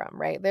away from,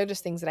 right? They're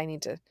just things that I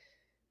need to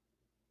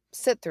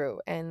sit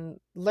through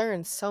and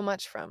learn so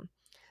much from.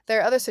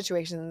 There are other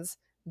situations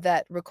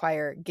that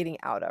require getting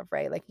out of,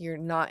 right? Like you're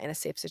not in a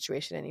safe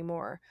situation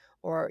anymore,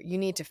 or you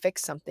need to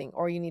fix something,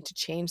 or you need to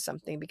change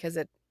something because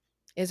it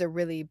is a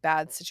really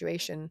bad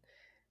situation,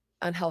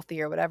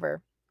 unhealthy or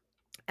whatever.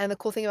 And the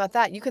cool thing about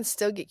that, you can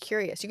still get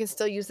curious. You can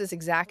still use this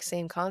exact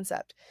same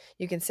concept.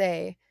 You can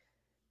say,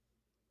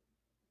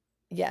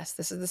 yes,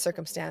 this is the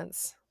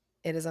circumstance.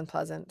 It is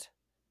unpleasant.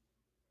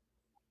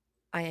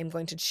 I am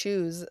going to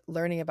choose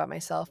learning about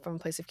myself from a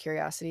place of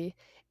curiosity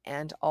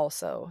and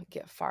also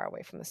get far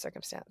away from the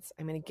circumstance.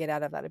 I'm going to get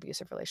out of that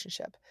abusive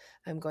relationship.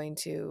 I'm going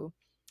to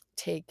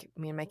take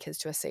me and my kids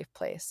to a safe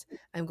place.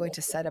 I'm going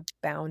to set a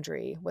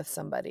boundary with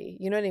somebody.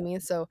 You know what I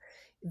mean? So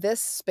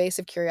this space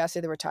of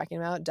curiosity that we're talking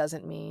about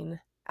doesn't mean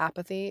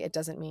apathy. It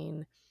doesn't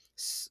mean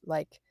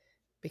like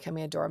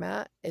becoming a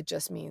doormat. It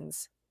just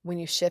means when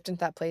you shift into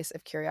that place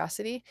of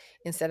curiosity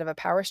instead of a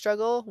power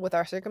struggle with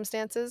our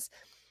circumstances,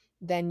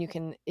 then you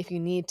can, if you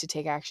need to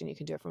take action, you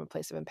can do it from a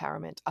place of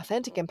empowerment,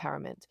 authentic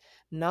empowerment,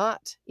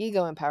 not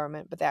ego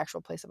empowerment, but the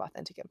actual place of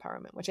authentic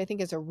empowerment, which I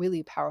think is a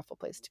really powerful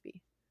place to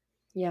be.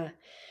 Yeah.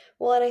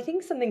 Well, and I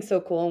think something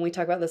so cool, and we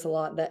talk about this a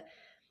lot, that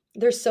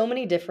there's so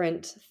many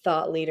different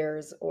thought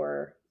leaders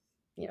or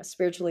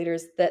spiritual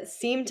leaders that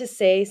seem to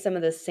say some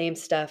of the same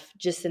stuff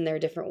just in their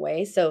different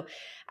way. So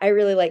I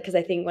really like, because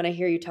I think when I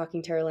hear you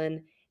talking,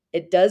 Teralyn,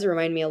 it does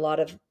remind me a lot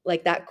of,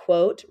 like, that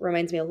quote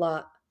reminds me a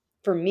lot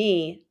for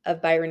me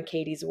of Byron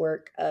Katie's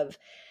work, of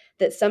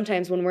that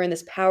sometimes when we're in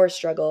this power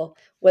struggle,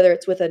 whether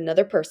it's with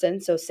another person,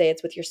 so say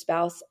it's with your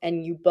spouse,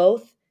 and you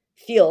both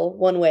feel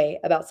one way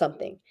about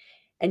something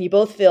and you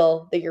both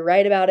feel that you're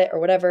right about it or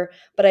whatever.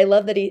 But I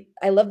love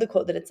the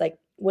quote that it's like,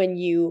 when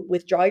you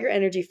withdraw your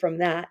energy from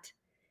that,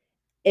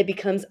 it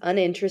becomes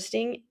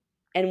uninteresting.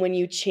 And when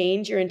you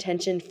change your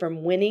intention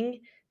from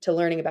winning to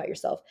learning about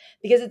yourself,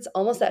 because it's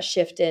almost that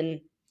shift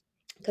in,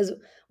 because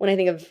when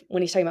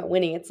he's talking about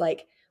winning, it's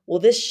like, well,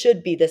 this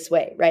should be this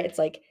way, right? It's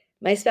like,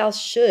 my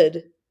spouse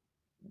should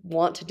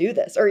want to do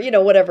this, or,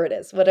 whatever it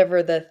is,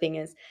 whatever the thing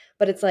is.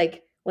 But it's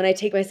like, when I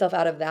take myself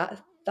out of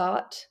that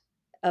thought,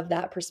 of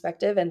that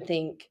perspective, and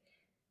think,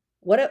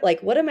 what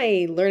am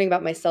I learning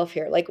about myself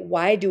here? Like,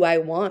 why do I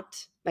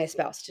want my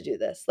spouse to do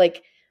this?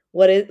 Like,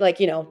 what is, like,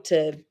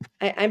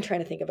 I'm trying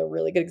to think of a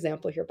really good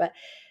example here, but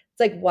it's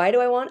like, why do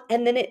I want?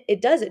 And then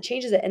it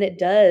changes it. And it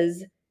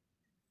does,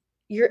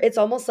 it's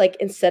almost like,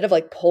 instead of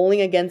like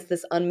pulling against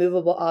this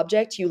unmovable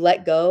object, you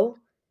let go.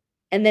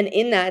 And then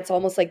in that, it's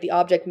almost like the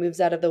object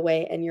moves out of the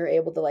way and you're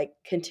able to like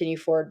continue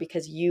forward,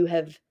 because you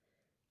have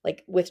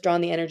like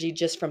withdrawn the energy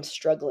just from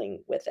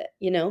struggling with it.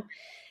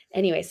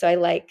 Anyway, so I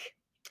like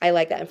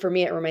that. And for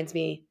me, it reminds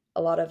me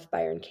a lot of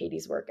Byron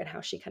Katie's work and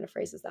how she kind of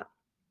phrases that.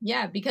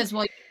 Yeah, because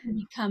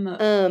you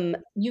can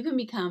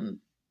become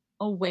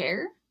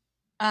aware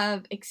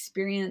of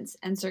experience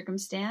and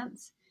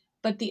circumstance,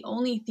 but the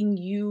only thing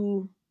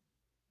you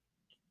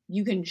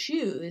can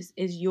choose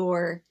is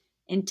your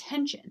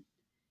intention.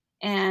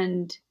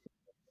 And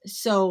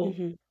so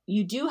Mhm.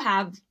 you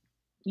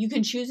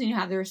can choose, and you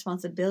have the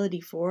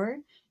responsibility for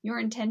your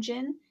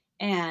intention.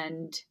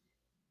 And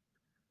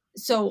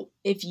so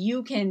if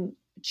you can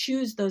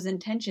choose those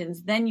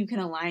intentions, then you can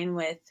align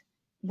with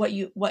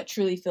what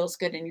truly feels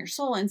good in your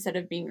soul, instead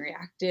of being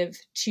reactive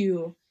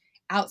to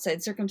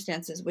outside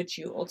circumstances which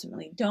you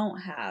ultimately don't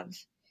have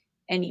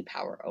any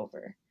power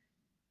over.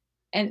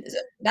 And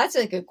that's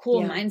like a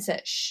cool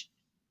mindset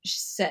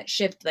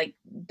shift. Like,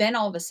 then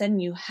all of a sudden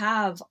you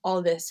have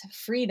all this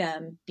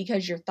freedom,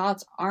 because your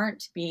thoughts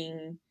aren't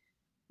being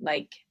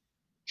like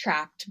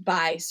trapped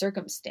by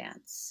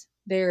circumstance.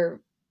 They're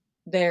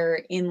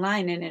in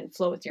line and in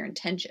flow with your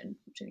intention,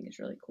 which I think is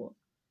really cool.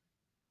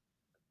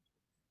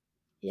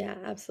 Yeah,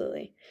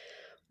 absolutely.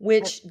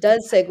 Which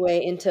does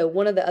segue into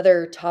one of the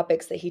other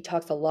topics that he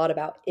talks a lot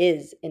about,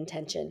 is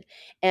intention.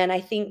 And I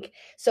think,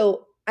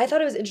 so I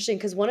thought it was interesting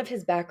because one of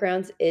his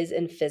backgrounds is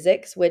in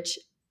physics, which,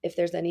 if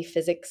there's any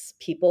physics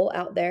people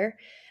out there,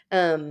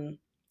 um,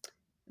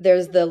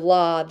 there's the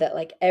law that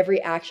like every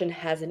action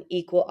has an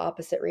equal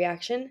opposite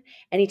reaction.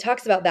 And he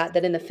talks about that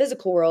in the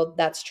physical world,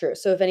 that's true.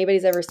 So if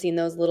anybody's ever seen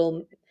those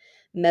little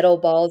metal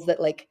balls that,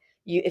 like,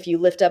 if you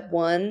lift up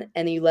one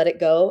and you let it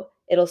go,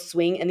 it'll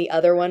swing, and the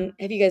other one,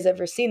 have you guys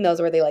ever seen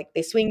those where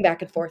they swing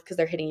back and forth because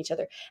they're hitting each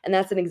other? And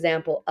that's an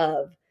example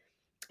of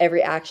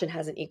every action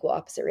has an equal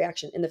opposite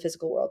reaction in the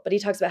physical world. But he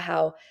talks about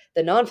how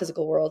the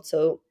non-physical world,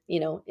 so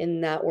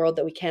in that world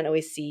that we can't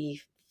always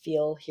see,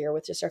 feel, hear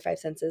with just our five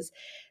senses,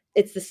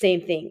 it's the same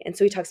thing. And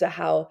so he talks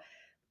about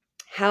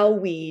how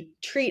we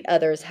treat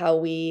others, how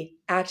we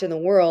act in the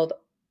world,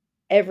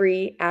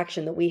 every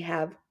action that we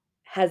have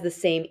has the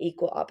same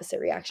equal opposite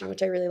reaction,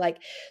 which I really like.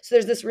 So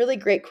there's this really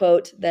great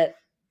quote that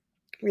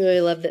I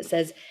really love that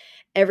says,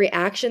 every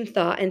action,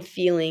 thought, and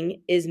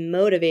feeling is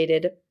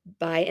motivated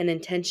by an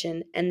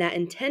intention, and that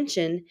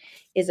intention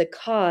is a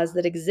cause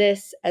that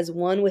exists as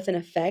one with an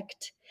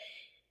effect.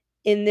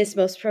 In this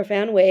most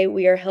profound way,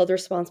 we are held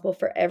responsible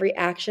for every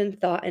action,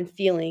 thought, and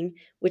feeling,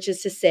 which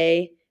is to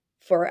say,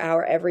 for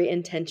our every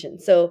intention.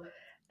 So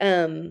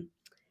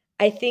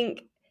I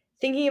think,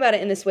 thinking about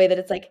it in this way, that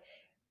it's like,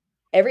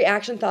 every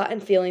action, thought,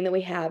 and feeling that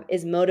we have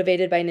is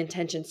motivated by an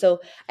intention. So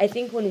I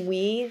think when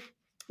we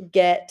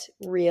get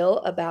real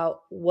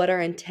about what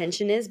our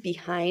intention is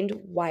behind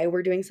why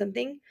we're doing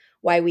something,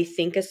 why we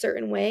think a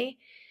certain way,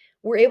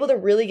 we're able to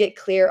really get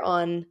clear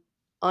on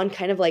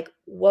kind of like,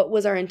 what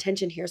was our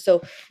intention here?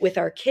 So with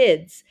our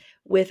kids,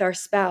 with our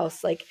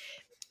spouse, like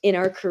in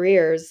our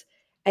careers,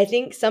 I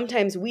think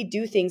sometimes we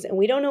do things and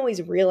we don't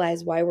always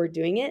realize why we're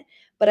doing it.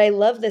 But I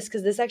love this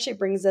because this actually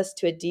brings us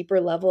to a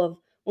deeper level of,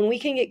 when we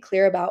can get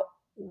clear about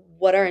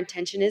what our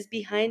intention is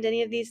behind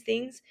any of these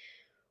things,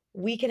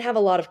 we can have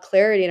a lot of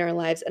clarity in our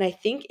lives. And I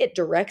think it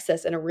directs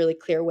us in a really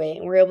clear way.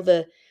 And we're able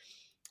to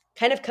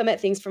kind of come at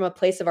things from a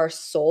place of our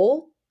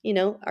soul,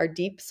 our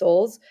deep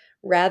souls,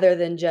 rather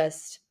than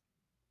just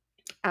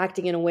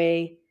acting in a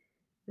way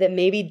that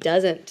maybe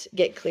doesn't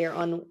get clear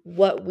on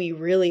what we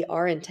really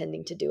are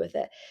intending to do with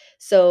it.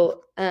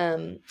 So,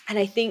 and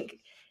I think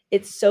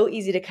it's so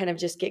easy to kind of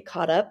just get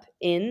caught up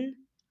in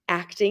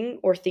acting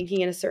or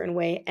thinking in a certain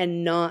way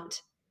and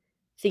not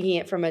thinking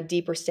it from a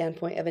deeper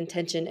standpoint of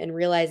intention, and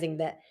realizing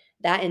that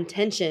that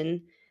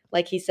intention,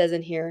 like he says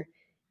in here,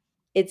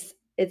 it's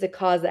a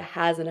cause that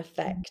has an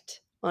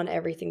effect on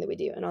everything that we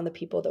do and on the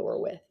people that we're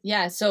with.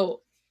 Yeah.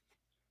 So,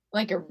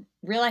 like a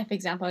real life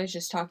example, I was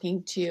just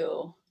talking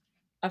to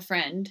a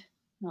friend.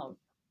 I'll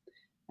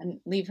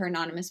leave her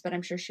anonymous, but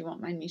I'm sure she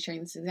won't mind me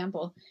sharing this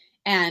example.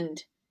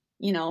 And,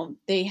 you know,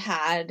 they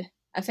had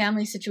a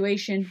family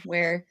situation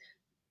where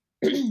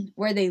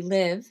where they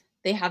live,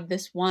 they have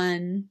this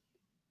one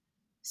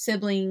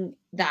sibling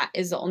that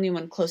is the only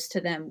one close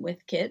to them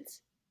with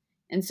kids.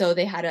 And so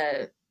they had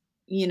a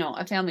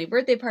family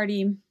birthday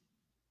party,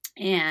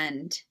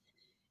 and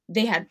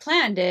they had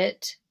planned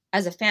it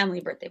as a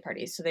family birthday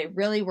party. So they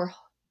really were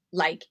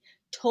like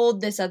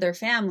told this other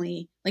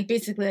family, like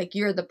basically like,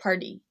 you're the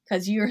party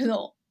because you're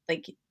the,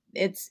 like,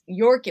 it's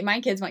your kid,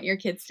 my kids want your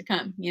kids to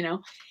come, you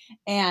know?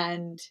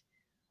 And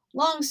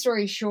long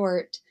story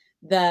short,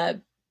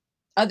 the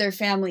other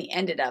family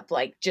ended up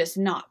like just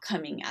not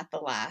coming at the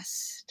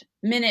last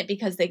minute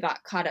because they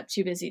got caught up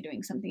too busy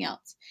doing something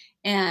else.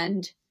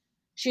 And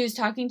she was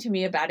talking to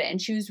me about it, and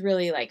she was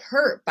really like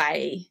hurt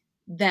by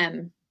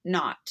them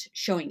not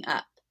showing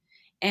up.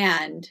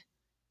 And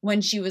when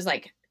she was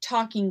like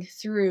talking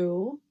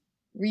through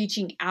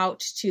reaching out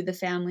to the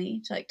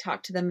family to like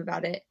talk to them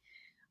about it,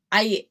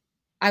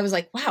 I was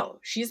like, wow,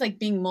 she's like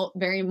being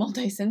very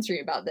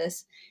multisensory about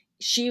this.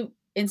 She,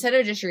 instead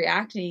of just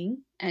reacting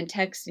and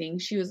texting,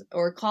 she was,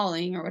 or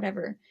calling or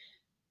whatever,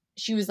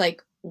 she was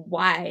like,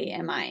 why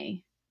am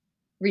I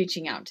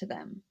reaching out to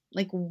them?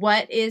 Like,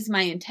 what is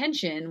my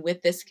intention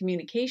with this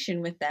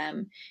communication with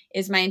them?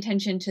 Is my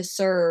intention to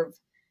serve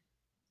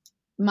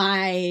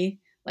my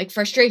like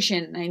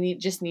frustration? I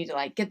just need to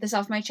like get this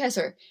off my chest,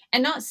 or,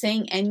 and not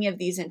saying any of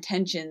these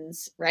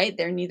intentions, right?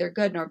 They're neither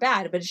good nor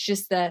bad, but it's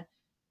just the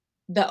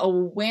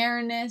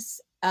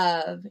awareness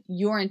of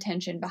your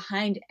intention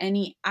behind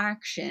any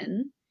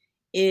action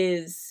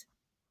is,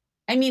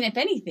 I mean, if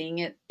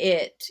anything,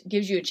 it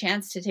gives you a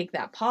chance to take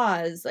that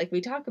pause, like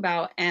we talk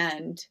about,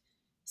 and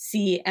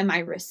see, am I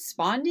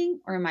responding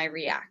or am I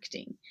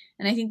reacting?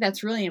 And I think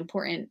that's really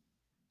important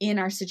in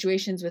our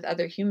situations with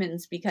other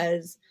humans,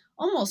 because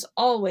almost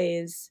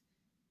always,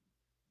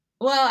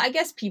 well, I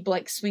guess people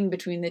like swing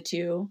between the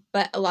two,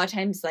 but a lot of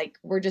times, like,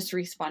 we're just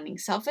responding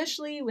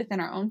selfishly within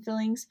our own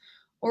feelings,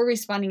 or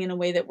responding in a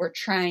way that we're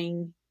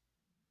trying,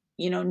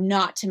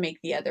 not to make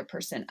the other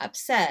person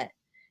upset.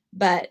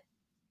 But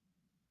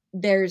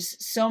there's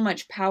so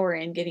much power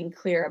in getting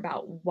clear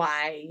about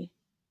why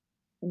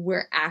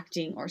we're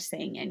acting or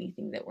saying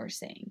anything that we're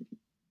saying.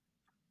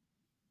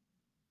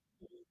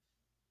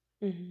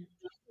 Mm-hmm.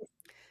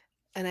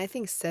 And I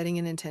think setting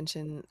an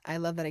intention, I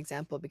love that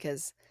example,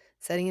 because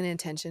setting an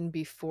intention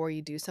before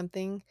you do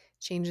something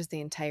changes the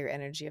entire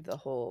energy of the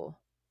whole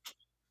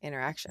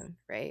interaction,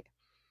 right?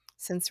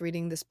 Since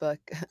reading this book,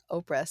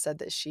 Oprah said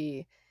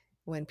that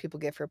when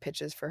people give her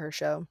pitches for her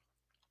show,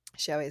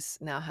 she always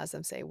now has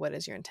them say, what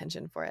is your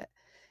intention for it?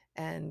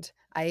 And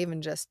I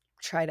even just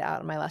tried it out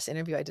in my last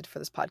interview I did for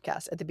this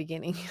podcast. At the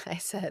beginning, I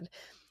said,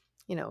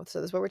 so this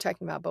is what we're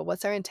talking about, but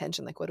what's our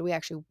intention? Like, what do we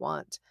actually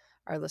want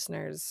our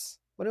listeners,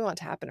 what do we want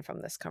to happen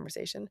from this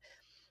conversation?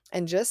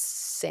 And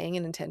just saying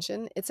an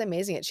intention, it's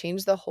amazing. It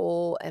changed the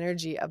whole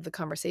energy of the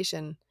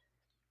conversation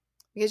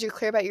because you're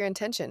clear about your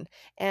intention.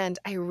 And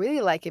I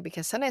really like it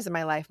because sometimes in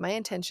my life, my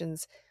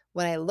intentions,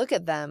 when I look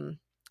at them,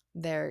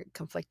 they're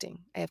conflicting.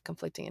 I have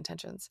conflicting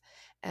intentions.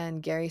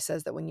 And Gary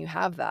says that when you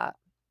have that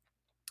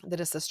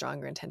it's the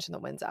stronger intention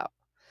that wins out.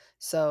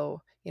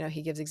 So,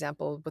 he gives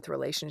example with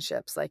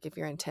relationships. Like, if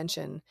your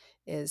intention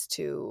is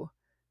to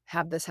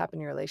have this happen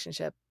in your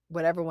relationship,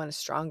 whatever one is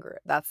stronger,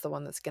 that's the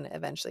one that's going to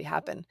eventually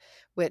happen,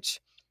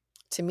 which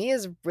to me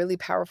is really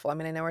powerful. I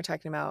mean, I know we're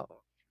talking about,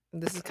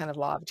 this is kind of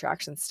law of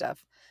attraction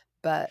stuff,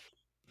 but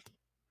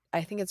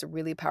I think it's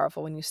really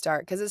powerful when you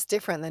start, because it's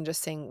different than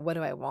just saying, what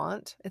do I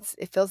want?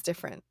 It feels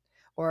different.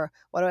 Or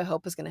what do I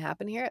hope is going to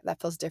happen here?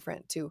 That feels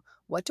different to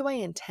what do I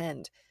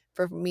intend?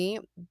 For me,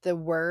 the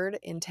word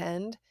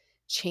intend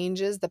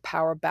changes the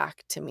power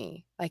back to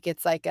me. Like,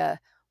 it's like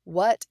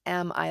what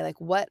am I, like,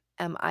 what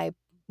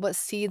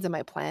seeds am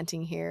I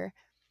planting here?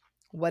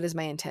 What is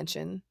my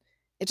intention?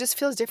 It just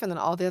feels different than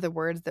all the other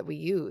words that we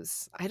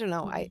use. I don't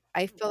know.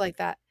 I feel like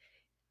that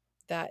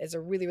is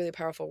a really, really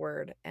powerful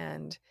word.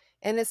 And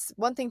it's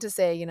one thing to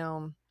say,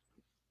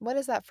 what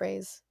is that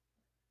phrase?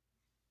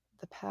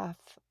 The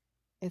path.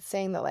 It's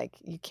saying that, like,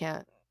 you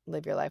can't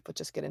live your life with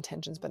just good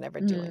intentions but never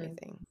do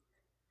anything.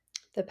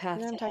 The path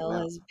You know what I'm to talking hell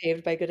about? is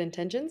paved by good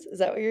intentions. Is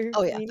that what you're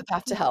Oh yeah, meaning? the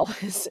path to hell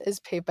is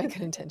paved by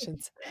good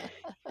intentions.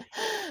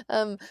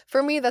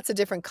 For me, that's a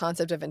different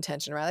concept of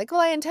intention, right? Like,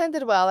 well, I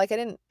intended well. Like, I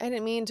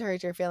didn't mean to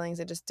hurt your feelings.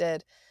 I just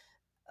did.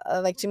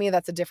 Like, to me,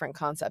 that's a different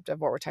concept of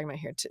what we're talking about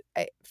here.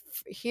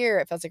 Here,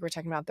 it feels like we're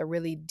talking about the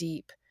really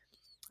deep,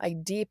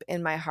 like deep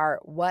in my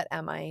heart. What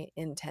am I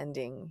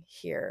intending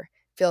here?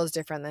 Feels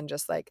different than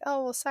just like,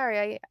 oh, well,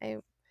 sorry, I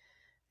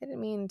didn't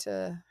mean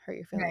to hurt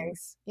your Right.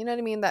 feelings. You know what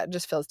I mean? That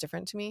just feels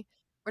different to me.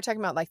 We're talking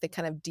about like the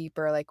kind of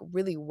deeper, like,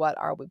 really, what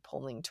are we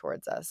pulling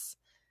towards us?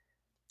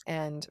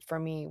 And for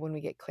me, when we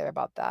get clear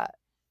about that,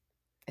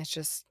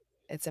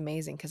 it's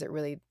amazing because it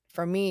really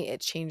for me,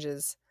 it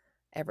changes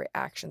every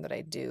action that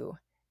I do.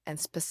 And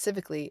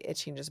specifically, it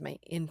changes my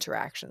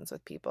interactions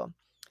with people.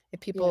 If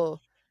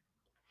people,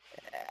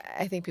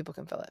 I think people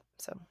can feel it.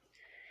 So,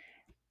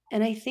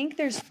 And I think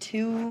there's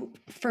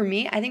for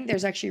me, I think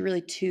there's actually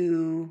really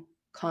two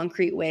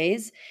concrete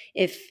ways.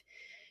 If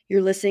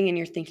you're listening and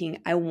you're thinking,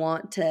 I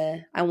want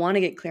to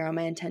get clear on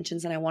my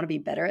intentions and I want to be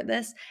better at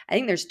this. I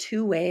think there's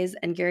two ways,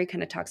 and Gary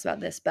kind of talks about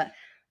this, but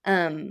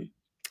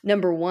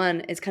number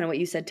one is kind of what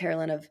you said,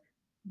 Terilyn, of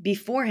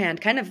beforehand,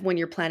 kind of when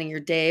you're planning your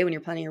day, when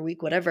you're planning your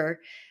week, whatever,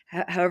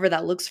 however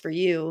that looks for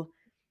you,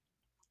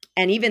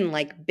 and even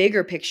like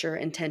bigger picture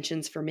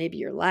intentions for maybe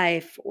your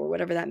life or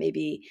whatever that may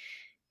be,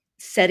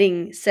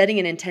 setting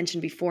an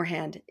intention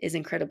beforehand is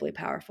incredibly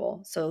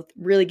powerful. So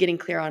really getting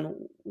clear on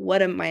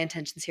what are my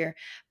intentions here.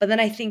 But then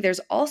I think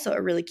there's also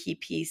a really key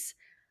piece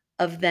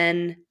of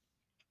then,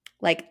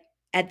 like,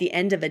 at the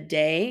end of a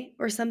day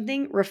or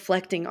something,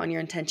 reflecting on your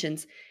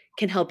intentions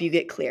can help you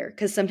get clear,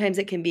 because sometimes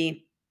it can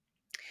be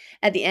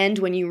at the end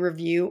when you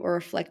review or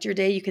reflect your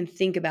day, you can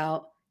think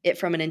about it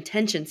from an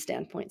intention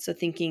standpoint. So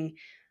thinking,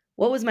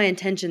 what was my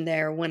intention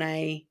there when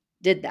I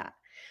did that?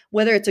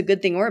 Whether it's a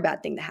good thing or a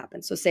bad thing that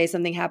happened. So say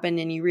something happened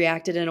and you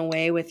reacted in a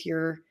way with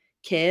your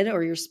kid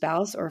or your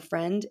spouse or a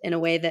friend in a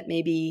way that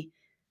maybe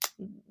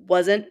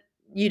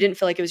you didn't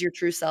feel like it was your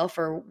true self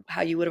or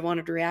how you would have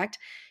wanted to react.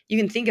 You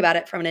can think about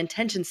it from an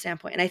intention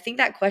standpoint. And I think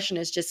that question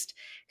is just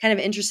kind of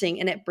interesting,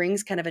 and it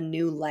brings kind of a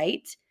new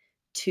light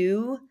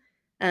to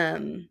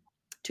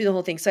the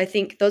whole thing. So I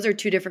think those are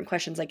two different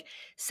questions, like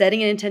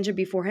setting an intention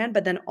beforehand,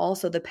 but then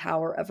also the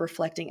power of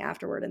reflecting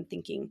afterward and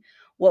thinking,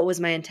 what was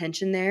my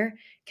intention there,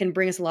 can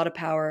bring us a lot of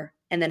power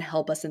and then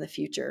help us in the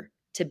future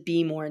to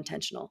be more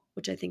intentional,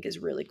 which I think is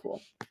really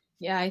cool.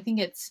 Yeah, I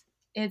think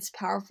it's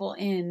powerful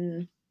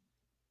in,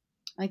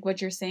 like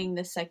what you're saying,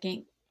 the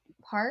second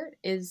part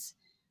is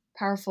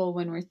powerful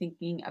when we're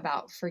thinking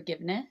about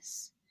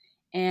forgiveness.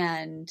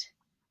 And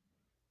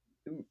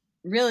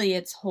really,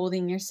 it's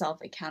holding yourself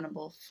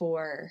accountable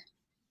for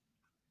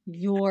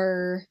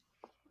your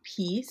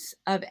piece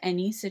of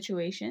any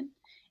situation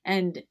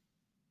and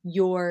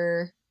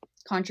your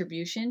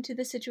contribution to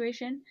the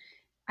situation.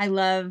 I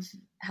love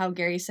how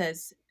Gary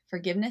says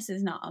forgiveness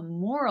is not a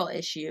moral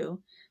issue,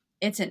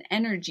 it's an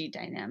energy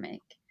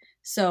dynamic.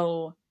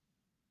 So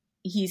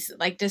he's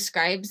like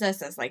describes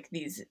us as like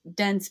these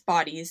dense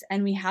bodies,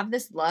 and we have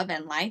this love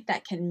and light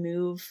that can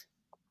move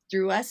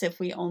through us if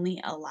we only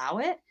allow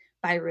it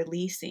by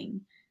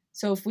releasing.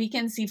 So if we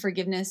can see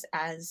forgiveness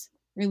as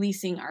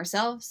releasing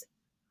ourselves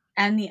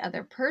and the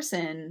other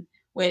person,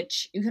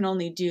 which you can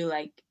only do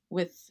like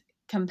with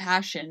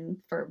compassion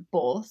for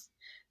both,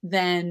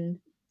 then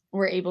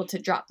we're able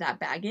to drop that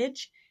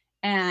baggage.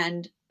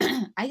 And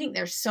I think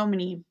there's so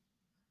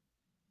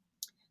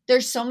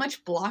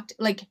much blocked,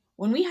 like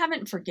when we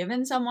haven't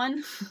forgiven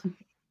someone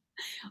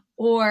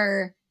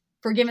or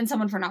forgiven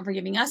someone for not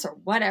forgiving us or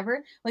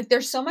whatever, like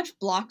there's so much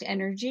blocked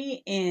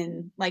energy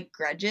in like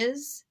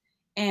grudges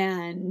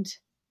and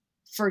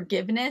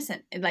forgiveness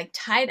and like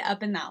tied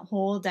up in that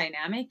whole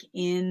dynamic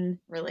in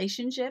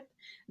relationship,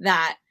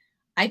 that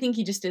I think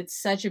he just did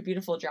such a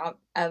beautiful job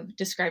of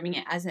describing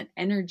it as an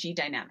energy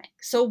dynamic.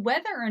 So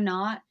whether or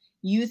not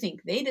you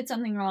think they did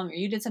something wrong or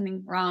you did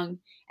something wrong,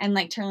 and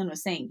like Terilyn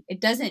was saying,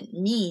 it doesn't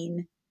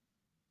mean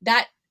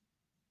that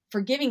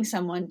forgiving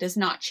someone does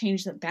not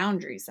change the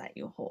boundaries that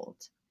you hold.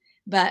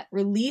 But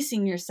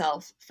releasing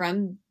yourself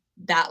from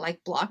that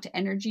like blocked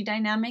energy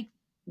dynamic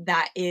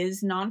that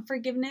is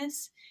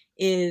non-forgiveness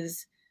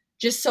is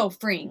just so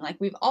freeing. Like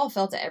we've all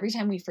felt it every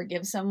time we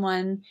forgive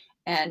someone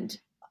and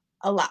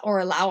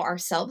allow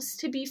ourselves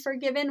to be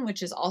forgiven,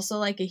 which is also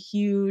like a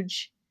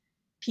huge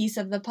piece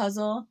of the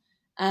puzzle.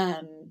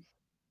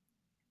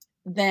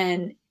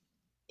 Then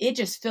it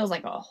just feels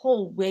like a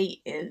whole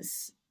weight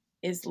is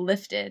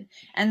lifted,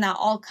 and that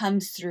all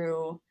comes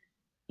through,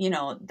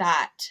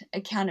 that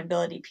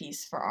accountability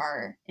piece for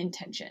our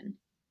intention.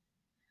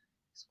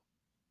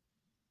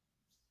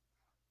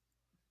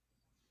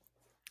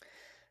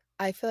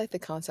 I feel like the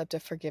concept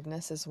of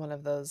forgiveness is one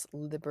of those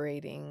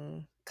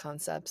liberating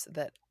concepts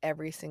that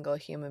every single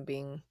human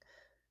being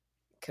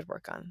could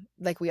work on.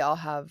 Like we all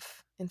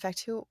have, in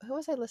fact, who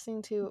was I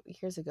listening to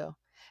years ago?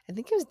 I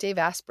think it was Dave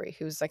Asprey,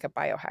 who's like a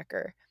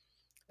biohacker.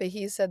 But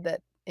he said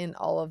that in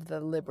all of the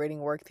liberating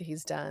work that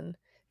he's done,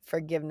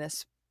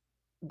 forgiveness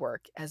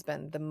work has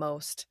been the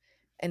most,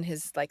 and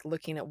his like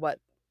looking at what,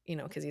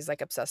 because he's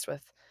like obsessed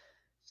with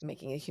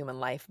making a human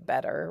life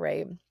better,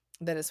 right?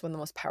 That is one of the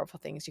most powerful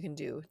things you can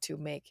do to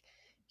make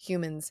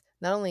humans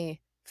not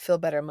only feel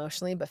better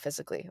emotionally, but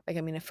physically. Like,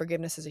 I mean, if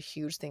forgiveness is a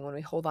huge thing. When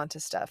we hold on to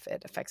stuff,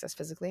 it affects us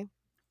physically.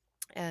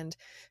 And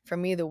for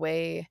me, the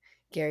way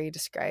Gary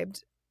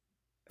described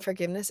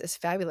forgiveness is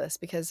fabulous,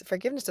 because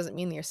forgiveness doesn't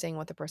mean that you're saying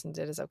what the person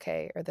did is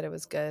okay or that it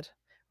was good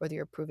or that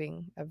you're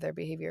approving of their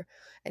behavior.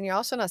 And you're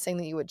also not saying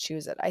that you would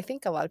choose it. I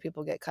think a lot of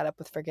people get caught up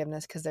with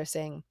forgiveness because they're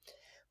saying,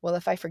 well,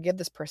 if I forgive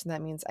this person,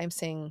 that means I'm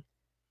saying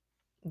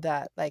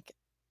that like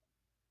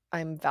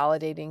I'm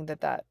validating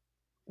that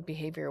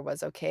behavior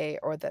was okay,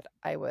 or that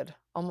I would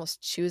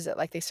almost choose it.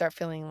 Like they start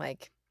feeling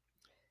like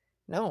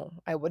No,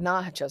 I would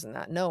not have chosen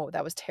that. No,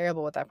 that was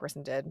terrible what that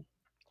person did.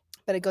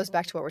 But it goes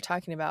back to what we're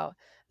talking about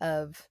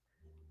of,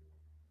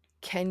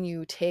 can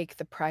you take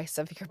the price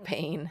of your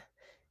pain,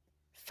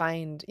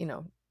 find,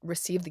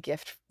 receive the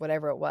gift,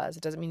 whatever it was.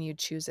 It doesn't mean you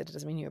choose it. It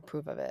doesn't mean you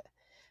approve of it.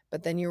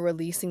 But then you're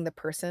releasing the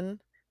person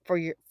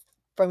from your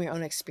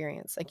own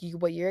experience. Like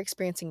what you're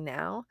experiencing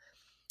now.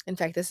 In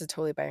fact, this is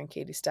totally Byron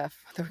Katie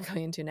stuff that we're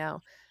going into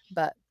now.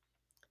 But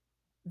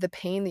the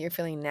pain that you're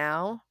feeling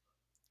now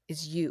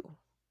is you.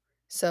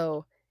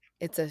 So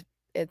it's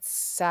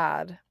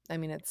sad. I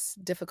mean, it's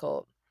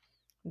difficult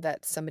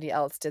that somebody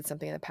else did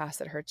something in the past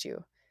that hurt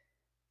you.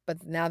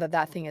 But now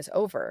that thing is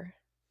over,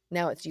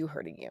 now it's you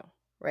hurting you,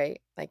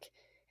 right? Like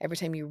every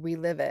time you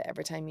relive it,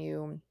 every time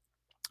you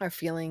are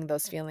feeling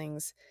those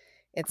feelings,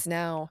 it's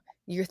now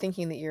you're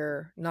thinking that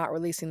you're not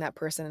releasing that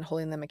person and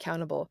holding them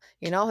accountable.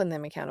 You're not holding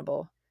them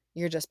accountable.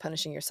 You're just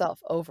punishing yourself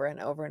over and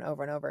over and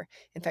over and over.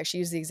 In fact, she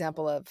used the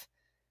example of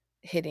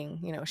hitting,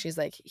 she's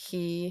like,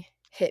 he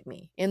hit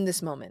me in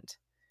this moment.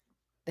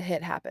 The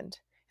hit happened.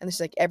 And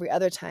she's like, every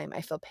other time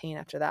I feel pain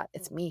after that,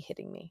 it's me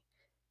hitting me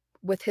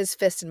with his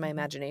fist in my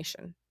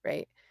imagination,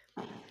 right?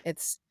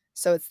 It's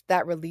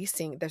that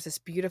releasing. There's this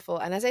beautiful,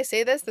 and as I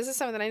say this is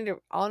something that I need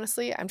to,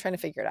 honestly, I'm trying to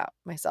figure it out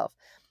myself.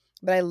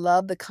 But I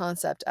love the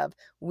concept of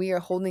we are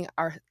holding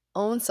our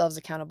own selves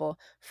accountable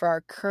for our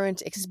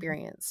current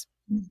experience.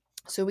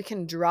 So we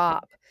can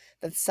drop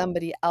that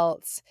somebody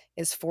else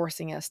is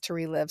forcing us to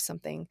relive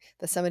something,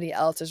 that somebody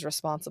else is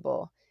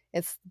responsible.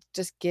 It's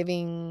just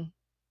taking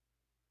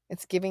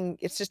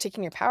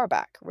your power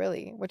back,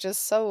 really, which is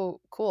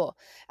so cool.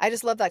 I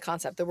just love that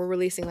concept that we're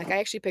releasing. Like I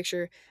actually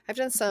picture, I've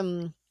done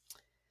some,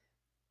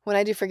 when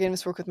I do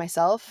forgiveness work with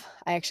myself,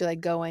 I actually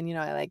like go in,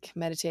 I like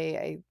meditate,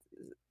 I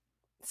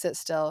sit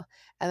still,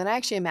 and then I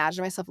actually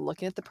imagine myself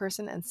looking at the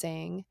person and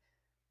saying,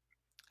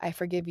 I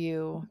forgive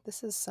you.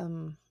 It's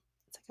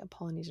like a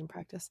Polynesian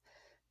practice,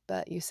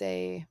 but you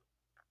say,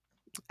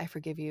 I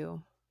forgive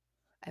you,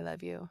 I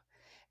love you.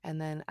 And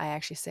then I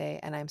actually say,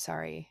 and I'm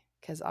sorry,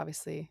 because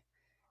obviously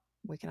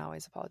we can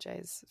always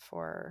apologize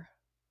for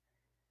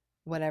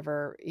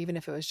whatever, even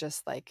if it was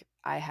just like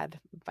I had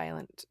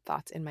violent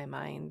thoughts in my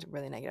mind,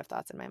 really negative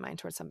thoughts in my mind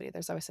towards somebody.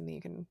 There's always something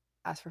you can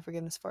ask for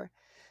forgiveness for.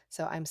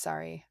 So I'm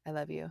sorry, I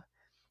love you.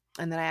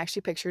 And then I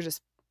actually picture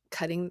just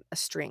cutting a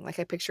string. Like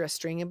I picture a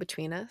string in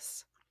between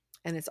us,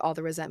 and it's all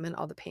the resentment,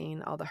 all the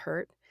pain, all the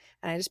hurt.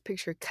 And I just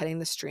picture cutting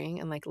the string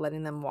and like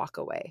letting them walk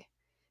away.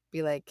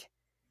 Be like,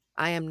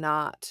 I am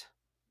not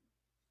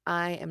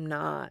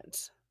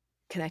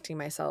connecting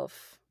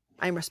myself.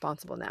 I'm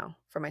responsible now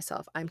for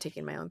myself. I'm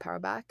taking my own power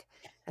back,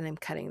 and I'm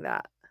cutting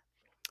that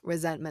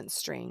resentment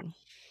string.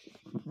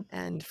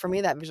 And for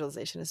me, that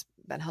visualization has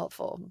been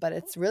helpful, but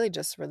it's really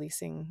just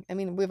releasing. I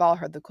mean, we've all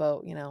heard the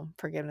quote,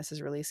 forgiveness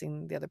is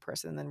releasing the other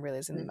person and then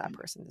realizing that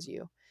person is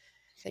you,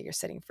 that you're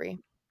setting free.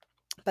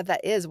 But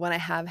that is, when I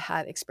have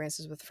had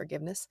experiences with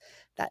forgiveness,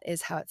 that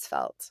is how it's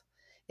felt.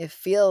 It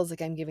feels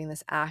like I'm giving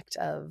this act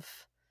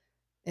of,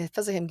 it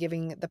feels like I'm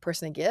giving the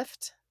person a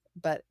gift,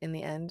 but in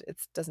the end, it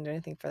doesn't do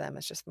anything for them.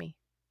 It's just me.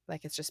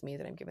 Like, it's just me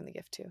that I'm giving the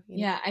gift to.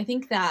 Yeah, I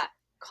think that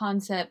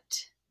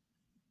concept,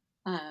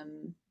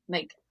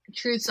 like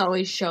truths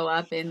always show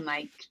up in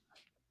like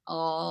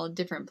all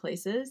different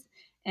places.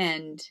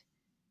 And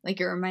like,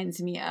 it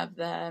reminds me of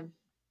the,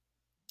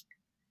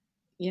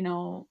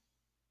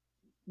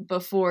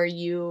 before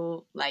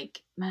you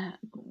like,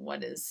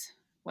 what is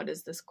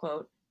this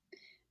quote?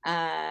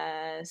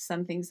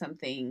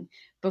 Something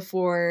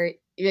before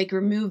you like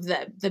remove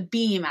the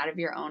beam out of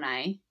your own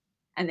eye,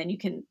 and then you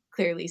can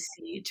clearly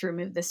see to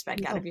remove the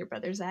speck out of your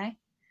brother's eye.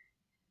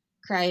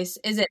 Christ,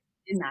 is it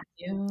in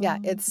Matthew? Yeah,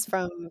 it's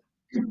from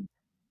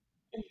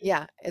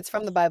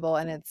the Bible,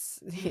 and it's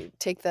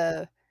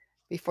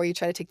before you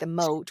try to take the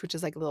mote, which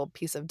is like a little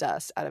piece of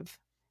dust out of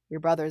your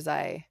brother's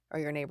eye or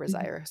your neighbor's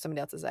eye or somebody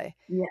else's eye,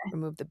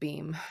 remove the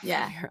beam from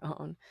your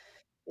own.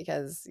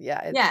 Because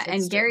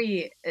and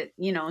Gary,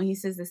 he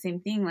says the same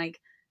thing, like,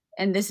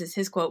 and this is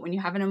his quote: when you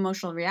have an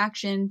emotional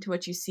reaction to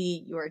what you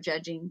see, you are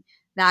judging.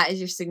 That is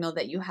your signal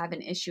that you have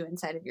an issue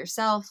inside of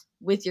yourself,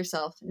 with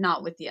yourself,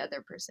 not with the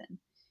other person.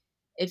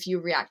 If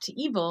you react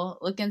to evil,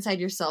 look inside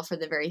yourself for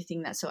the very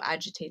thing that so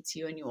agitates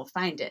you, and you will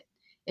find it.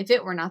 If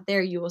it were not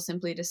there, you will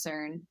simply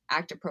discern,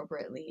 act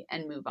appropriately,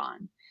 and move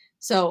on.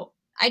 So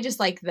I just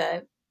like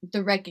the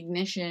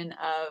recognition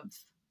of,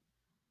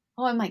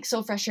 oh, I'm like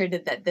so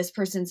frustrated that this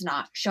person's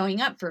not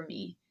showing up for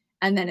me.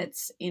 And then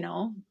it's,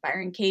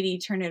 Byron Katie,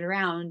 turn it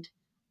around.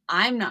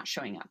 I'm not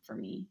showing up for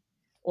me,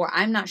 or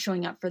I'm not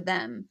showing up for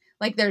them.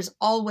 Like, there's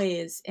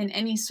always, in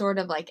any sort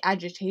of like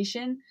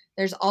agitation,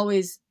 there's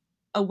always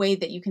a way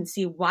that you can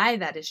see why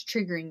that is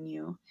triggering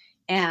you.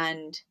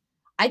 And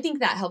I think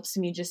that helps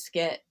me just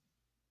get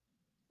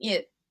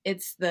it.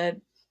 It's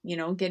the,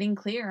 getting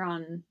clear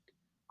on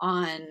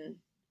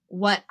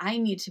what I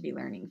need to be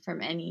learning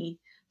from any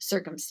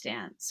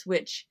circumstance,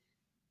 which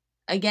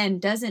again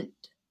doesn't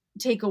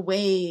take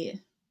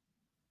away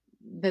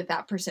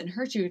that person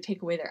hurt you,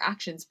 take away their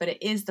actions, but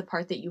it is the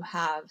part that you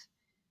have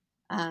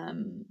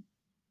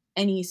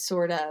any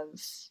sort of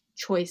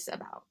choice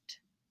about.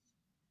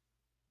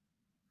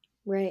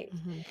 Right.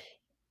 Mhm.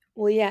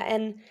 Well, yeah,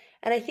 and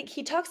I think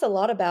he talks a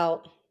lot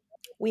about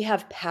we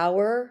have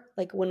power,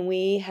 like when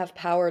we have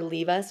power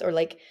leave us, or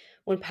like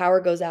when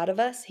power goes out of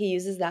us. He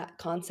uses that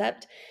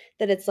concept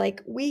that it's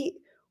like we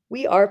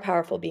are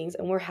powerful beings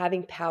and we're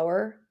having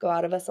power go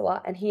out of us a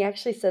lot. And he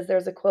actually says,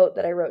 there's a quote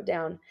that I wrote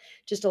down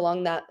just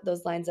along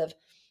those lines of,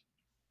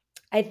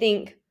 I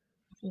think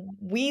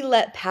we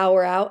let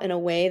power out in a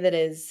way that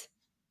is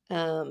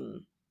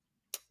um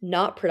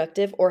not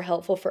productive or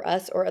helpful for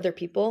us or other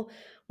people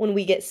when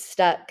we get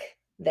stuck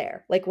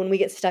there. Like when we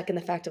get stuck in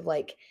the fact of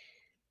like,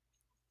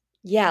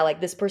 yeah, like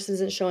this person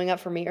isn't showing up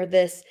for me or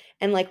this,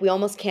 and like we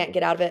almost can't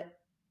get out of it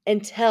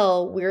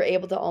until we're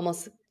able to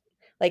almost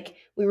like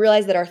we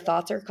realize that our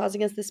thoughts are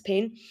causing us this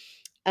pain.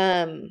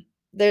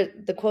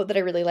 The quote that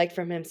I really liked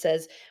from him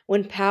says,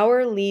 "When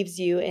power leaves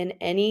you in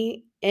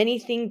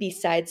anything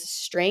besides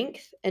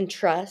strength and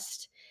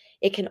trust,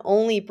 it can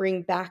only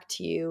bring back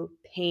to you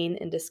pain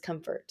and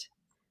discomfort."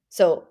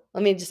 So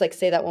let me just like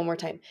say that one more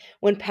time.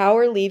 When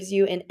power leaves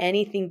you in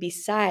anything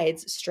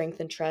besides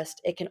strength and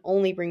trust, it can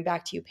only bring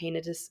back to you pain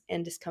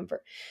and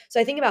discomfort. So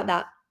I think about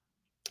that.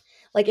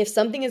 Like if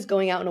something is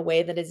going out in a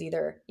way that is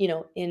either,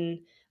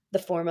 in the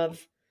form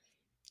of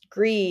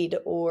greed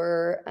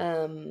or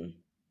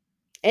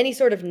any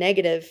sort of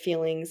negative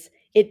feelings,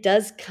 it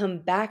does come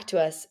back to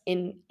us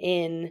in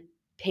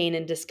pain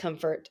and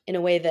discomfort in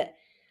a way that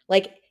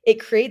like it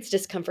creates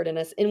discomfort in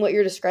us in what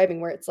you're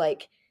describing, where it's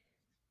like,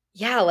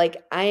 yeah,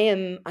 like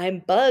I'm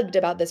bugged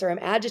about this or I'm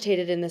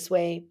agitated in this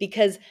way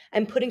because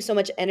I'm putting so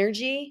much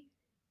energy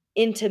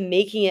into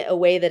making it a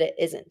way that it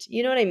isn't.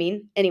 You know what I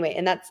mean? Anyway,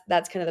 and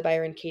that's kind of the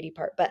Byron Katie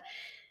part. But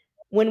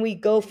when we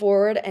go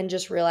forward and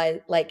just realize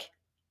like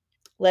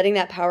letting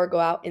that power go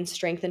out in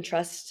strength and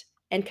trust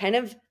and kind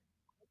of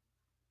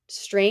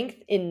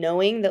strength in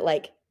knowing that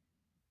like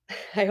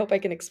I hope I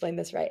can explain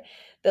this right,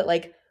 that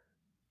like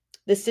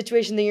the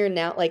situation that you're in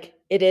now, like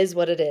it is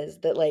what it is,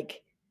 that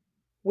like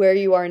where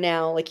you are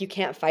now, like you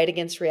can't fight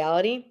against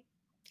reality.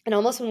 And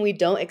almost when we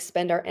don't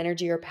expend our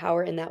energy or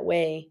power in that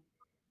way,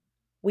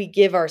 we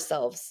give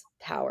ourselves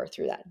power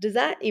through that. Does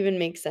that even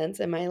make sense?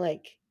 Am I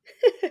like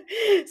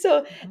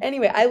so Mhm.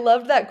 anyway, I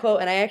loved that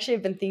quote and I actually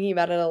have been thinking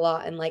about it a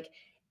lot, and like,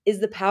 is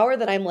the power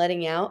that I'm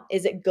letting out,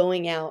 is it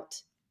going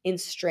out in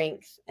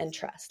strength and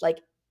trust? Like,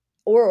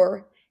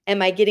 or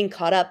am I getting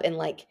caught up in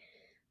like,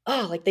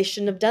 oh, like they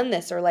shouldn't have done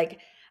this, or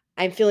like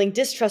I'm feeling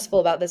distrustful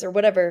about this or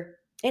whatever.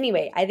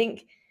 Anyway, I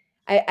think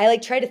I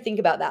like try to think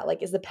about that.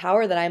 Like, is the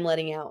power that I'm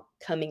letting out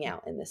coming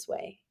out in this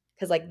way?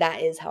 Because like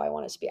that is how I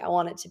want it to be. I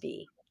want it to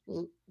be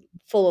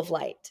full of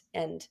light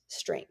and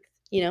strength,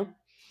 you know?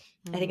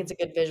 I think it's Mhm. a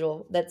good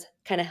visual that's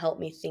kind of helped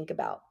me think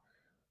about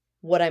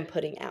what I'm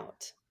putting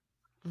out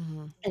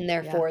Mhm. and Yeah.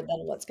 therefore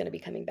then what's going to be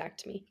coming back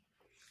to me.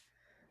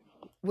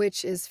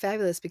 Which is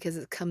fabulous because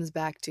it comes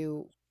back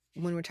to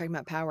when we're talking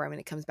about power, I mean,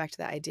 it comes back to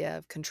that idea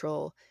of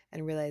control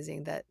and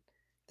realizing that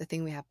the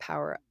thing we have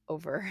power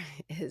over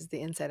is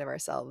the inside of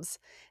ourselves.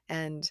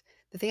 And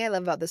the thing I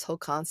love about this whole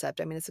concept,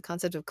 I mean, it's a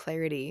concept of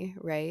clarity,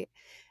 right?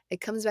 It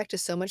comes back to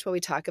so much what we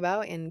talk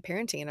about in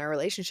parenting, in our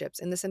relationships,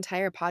 in this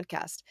entire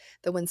podcast,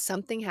 that when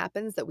something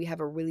happens that we have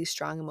a really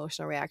strong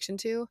emotional reaction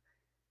to,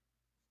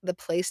 the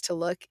place to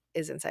look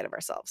is inside of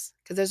ourselves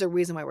because there's a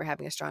reason why we're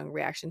having a strong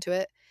reaction to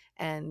it,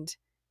 and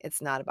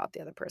it's not about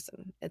the other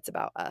person, it's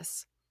about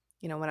us.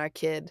 When our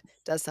kid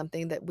does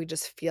something that we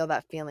just feel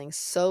that feeling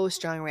so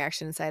strong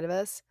reaction inside of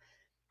us,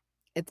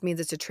 it means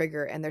it's a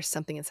trigger and there's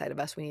something inside of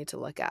us we need to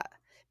look at.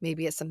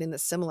 Maybe it's something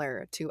that's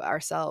similar to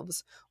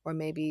ourselves, or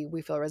maybe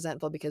we feel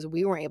resentful because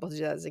we weren't able to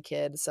do that as a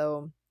kid,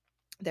 so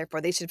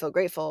therefore they should feel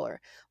grateful,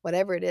 or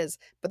whatever it is.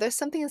 But there's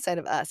something inside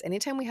of us.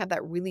 Anytime we have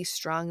that really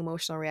strong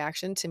emotional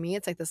reaction, to me,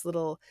 it's like this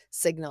little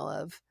signal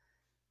of,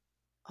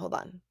 hold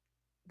on,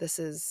 this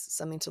is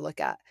something to look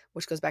at,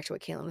 which goes back to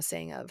what Caitlin was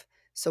saying of,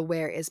 so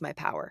where is my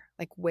power?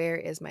 Like, where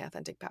is my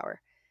authentic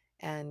power?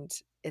 And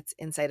it's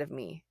inside of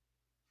me.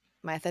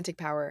 My authentic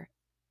power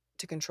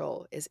to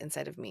control is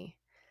inside of me.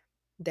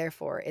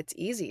 Therefore, it's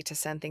easy to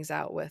send things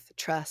out with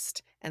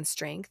trust and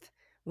strength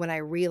when I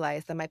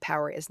realize that my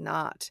power is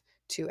not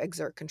to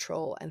exert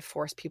control and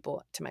force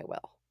people to my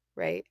will,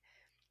 right?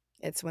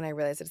 It's when I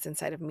realize that it's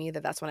inside of me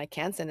that's when I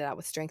can send it out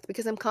with strength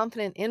because I'm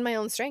confident in my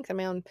own strength and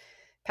my own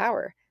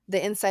power.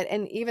 The inside,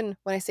 and even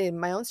when I say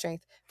my own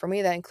strength, for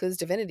me, that includes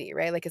divinity,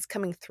 right? Like it's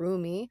coming through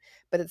me,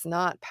 but it's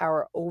not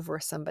power over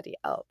somebody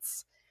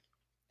else.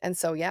 And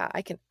so, yeah,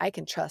 I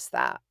can trust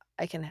that.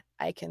 I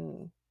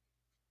can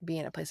be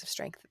in a place of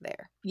strength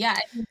there. Yeah,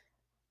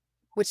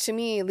 Which to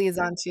me leads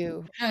on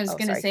to, I was oh,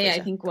 gonna sorry, say, I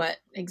Felicia. think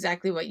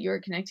exactly what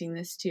you're connecting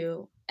this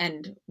to,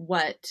 and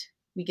what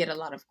we get a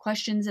lot of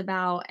questions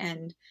about,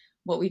 and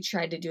what we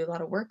try to do a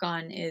lot of work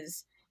on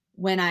is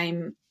when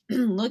I'm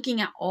looking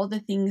at all the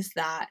things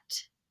that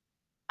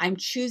I'm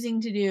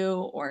choosing to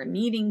do, or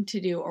needing to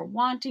do, or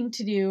wanting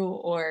to do,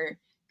 or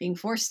being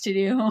forced to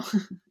do,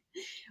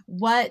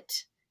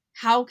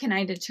 how can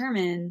I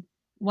determine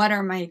what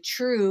are my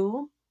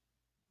true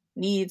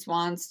needs,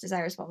 wants,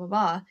 desires, blah, blah,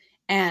 blah,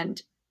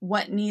 and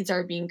what needs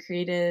are being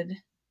created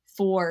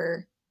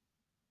for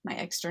my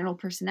external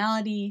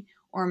personality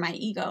or my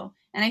ego.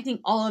 And I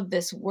think all of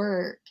this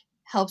work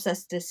helps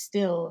us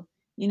distill,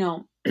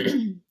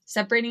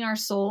 separating our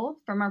soul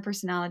from our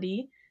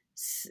personality,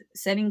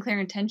 setting clear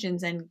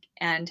intentions,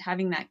 and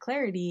having that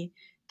clarity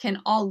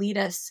can all lead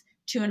us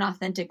to an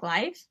authentic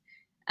life,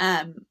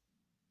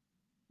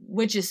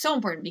 which is so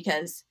important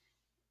because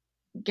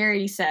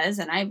Gary says,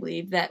 and I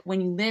believe, that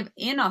when you live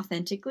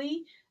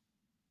inauthentically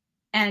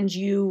and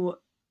you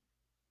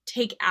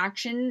take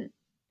action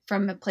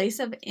from a place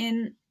of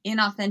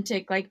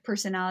inauthentic like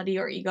personality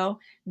or ego,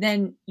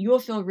 then you will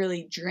feel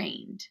really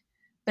drained.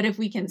 But if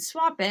we can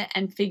swap it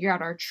and figure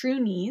out our true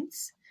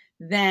needs,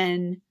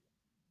 then,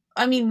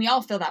 I mean, we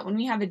all feel that when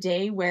we have a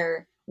day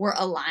where we're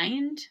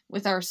aligned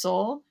with our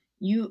soul,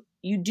 you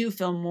do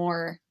feel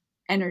more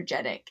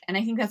energetic. And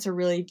I think that's a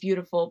really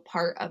beautiful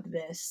part of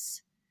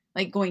this,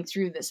 like going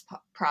through this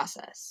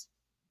process.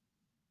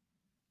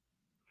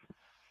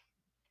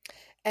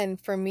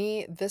 And for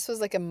me, this was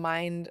like a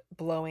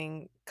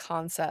mind-blowing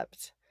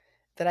concept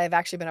that I've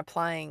actually been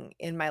applying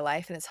in my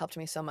life, and it's helped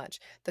me so much.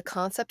 The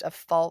concept of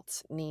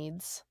false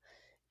needs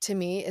to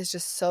me is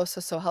just so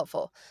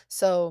helpful.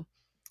 So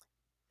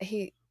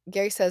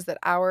Gary says that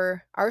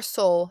our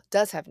soul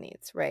does have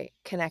needs, right?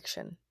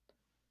 Connection,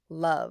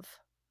 love,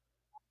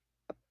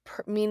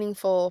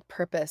 meaningful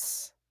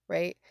purpose,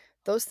 right?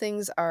 Those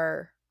things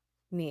are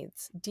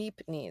needs,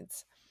 deep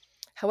needs.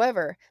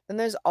 However, then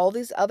there's all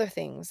these other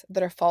things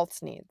that are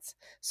false needs.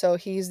 So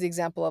he used the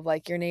example of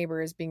like your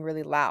neighbor is being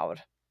really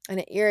loud and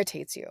it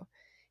irritates you.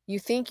 You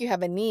think you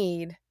have a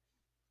need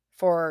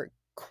for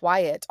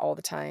quiet all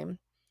the time,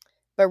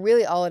 but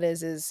really all it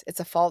is it's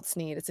a false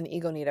need. It's an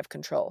ego need of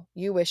control.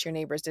 You wish your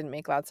neighbors didn't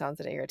make loud sounds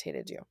that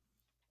irritated you,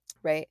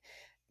 right?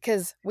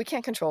 Because we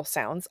can't control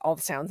sounds, all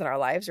the sounds in our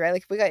lives, right?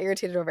 Like if we got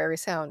irritated over every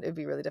sound, it'd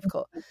be really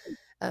difficult.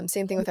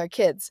 Same thing with our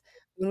kids.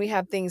 When we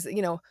have things,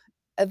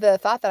 the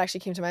thought that actually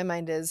came to my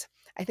mind is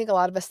I think a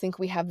lot of us think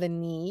we have the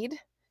need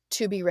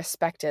to be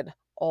respected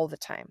all the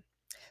time.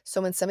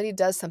 So when somebody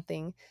does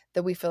something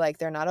that we feel like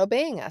they're not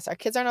obeying us, our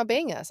kids aren't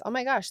obeying us. Oh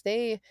my gosh,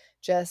 they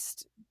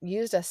just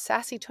used a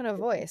sassy tone of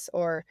voice,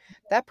 or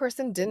that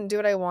person didn't do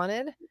what I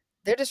wanted.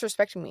 They're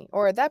disrespecting me.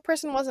 Or that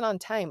person wasn't on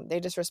time.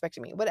 They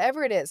disrespected me.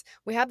 Whatever it is,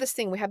 we have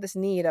this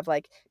need of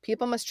like,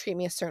 people must treat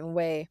me a certain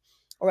way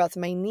or else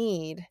my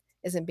need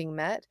isn't being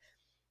met.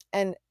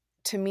 And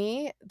to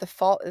me,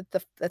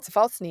 that's a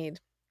false need.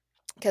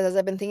 Because as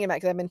I've been thinking about,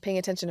 because I've been paying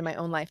attention to my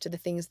own life, to the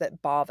things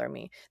that bother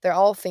me, they're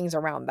all things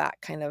around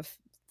that kind of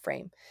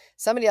frame.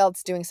 Somebody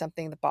else doing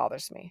something that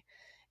bothers me,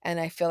 and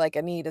I feel like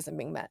a need isn't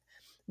being met.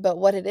 But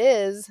what it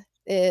is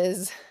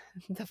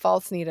the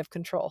false need of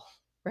control,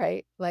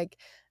 right? Like,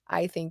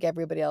 I think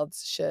everybody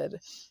else should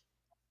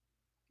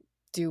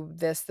do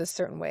this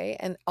certain way,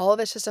 and all of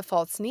it's just a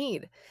false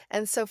need.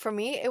 And so for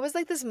me, it was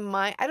like this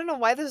I don't know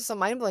why this is so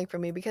mind-blowing for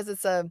me, because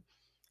it's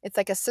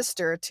like a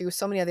sister to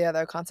so many of the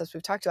other concepts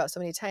we've talked about so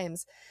many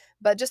times.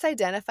 But just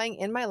identifying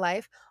in my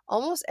life,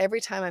 almost every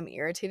time I'm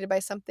irritated by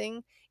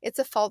something, it's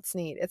a false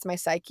need. It's my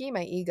psyche,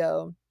 my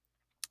ego,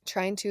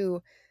 trying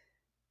to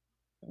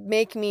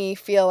make me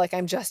feel like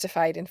I'm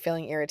justified in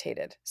feeling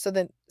irritated. So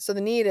the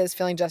need is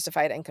feeling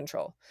justified and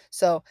control.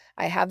 So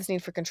I have this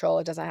need for control.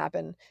 It doesn't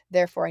happen.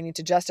 Therefore, I need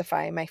to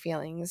justify my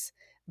feelings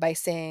by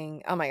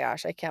saying, oh my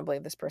gosh, I can't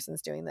believe this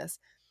person's doing this.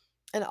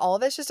 And all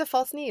of it's just a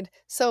false need.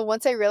 So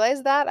once I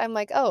realized that, I'm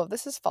like, oh,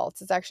 this is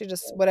false. It's actually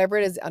just whatever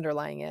it is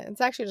underlying it.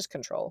 It's actually just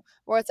control.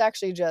 Or it's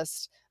actually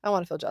just, I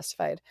want to feel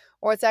justified.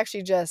 Or it's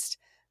actually just,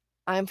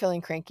 I'm feeling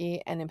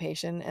cranky and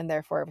impatient, and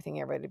therefore everything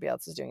everybody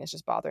else is doing is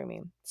just bothering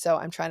me. So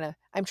I'm trying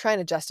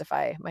to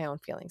justify my own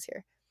feelings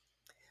here.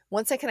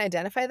 Once I can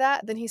identify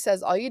that, then he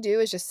says, all you do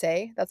is just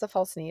say, that's a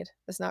false need.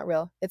 It's not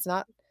real. It's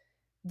not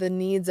the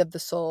needs of the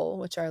soul,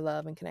 which are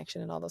love and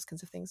connection and all those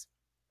kinds of things.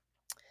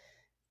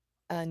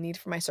 A need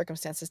for my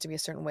circumstances to be a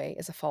certain way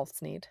is a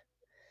false need.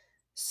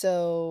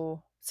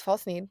 So it's a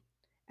false need,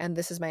 and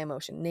this is my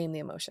emotion. Name the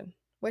emotion,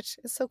 which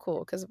is so cool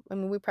because, I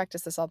mean, we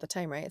practice this all the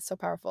time, right? It's so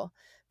powerful,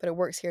 but it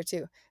works here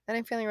too. And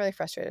I'm feeling really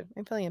frustrated.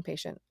 I'm feeling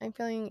impatient. I'm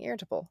feeling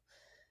irritable.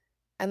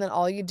 And then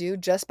all you do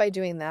just by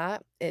doing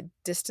that, it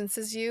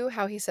distances you.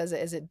 How he says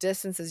it is it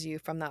distances you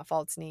from that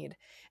false need.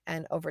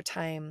 And over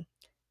time,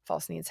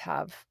 false needs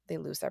they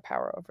lose their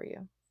power over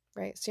you,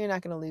 right? So you're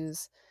not going to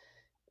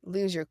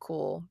lose your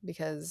cool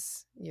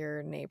because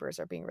your neighbors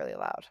are being really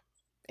loud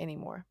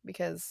anymore,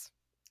 because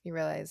you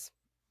realize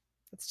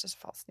it's just a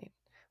false need,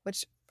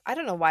 which I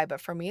don't know why,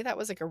 but for me, that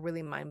was like a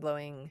really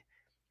mind-blowing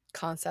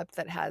concept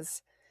that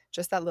has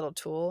just that little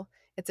tool.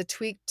 It's a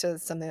tweak to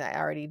something that I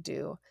already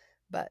do,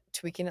 but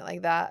tweaking it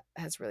like that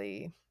has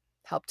really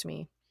helped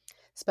me,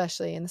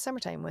 especially in the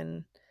summertime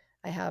when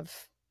I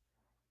have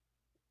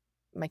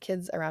my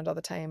kids around all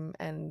the time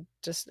and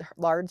just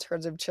large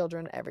herds of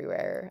children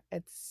everywhere.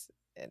 It's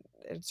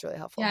really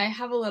helpful. Yeah, I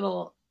have a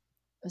little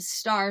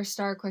star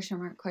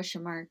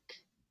question mark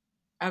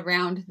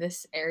around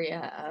this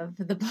area of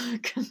the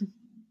book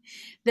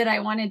that I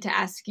wanted to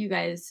ask you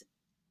guys,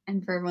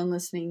 and for everyone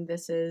listening,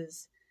 this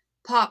is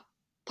pop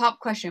pop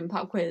question,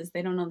 pop quiz.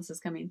 They don't know this is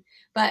coming.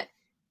 But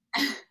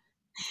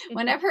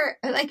whenever,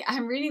 like,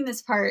 I'm reading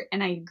this part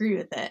and I agree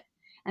with it.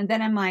 And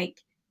then I'm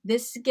like,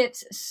 this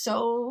gets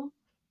so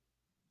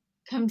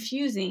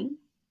confusing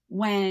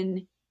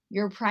when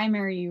your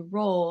primary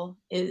role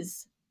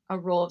is a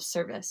role of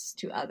service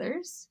to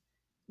others,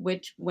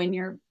 which when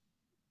you're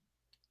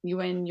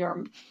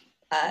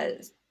a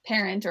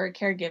parent or a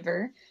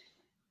caregiver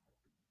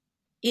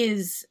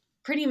is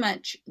pretty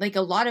much like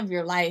a lot of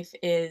your life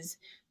is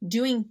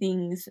doing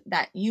things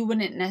that you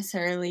wouldn't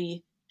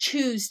necessarily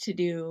choose to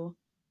do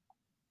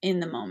in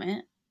the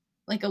moment.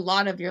 Like a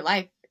lot of your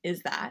life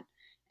is that.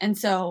 And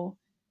so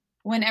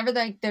whenever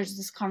like there's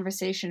this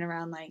conversation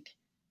around like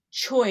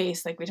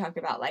choice, like we talked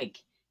about, like,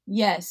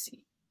 yes,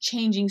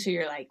 changing, so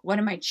you're like, what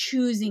am I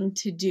choosing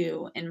to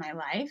do in my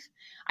life?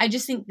 I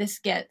just think this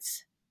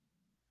gets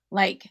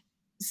like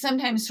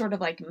sometimes sort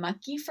of like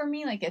mucky for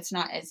me. Like it's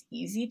not as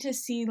easy to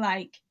see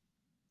like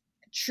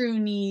true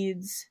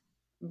needs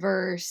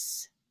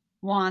versus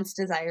wants,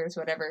 desires,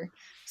 whatever.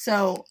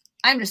 So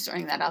I'm just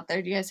throwing that out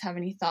there. Do you guys have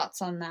any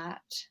thoughts on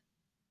that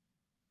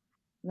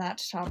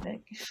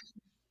topic?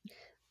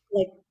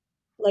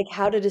 Like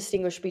how to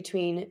distinguish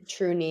between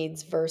true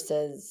needs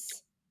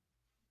versus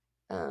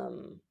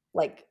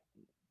like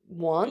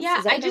wants? Yeah,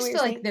 Is that I kind of what just you're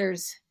feel like saying?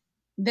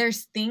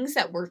 there's things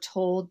that we're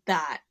told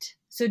that,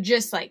 so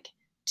just like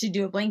to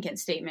do a blanket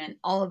statement,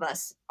 all of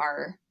us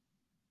are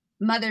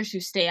mothers who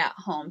stay at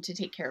home to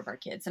take care of our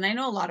kids. And I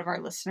know a lot of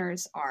our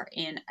listeners are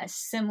in a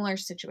similar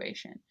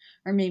situation,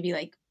 or maybe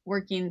like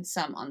working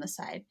some on the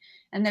side.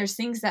 And there's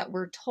things that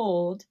we're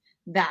told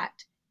that,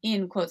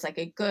 in quotes, like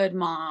a good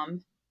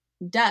mom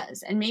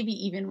does. And maybe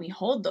even we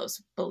hold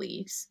those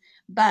beliefs.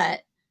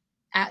 But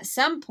at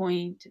some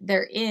point,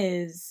 there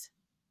is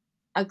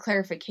a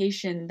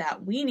clarification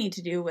that we need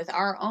to do with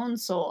our own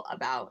soul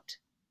about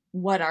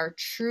what are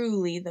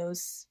truly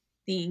those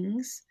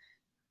things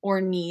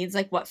or needs,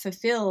 like what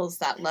fulfills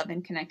that love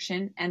and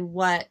connection, and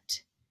what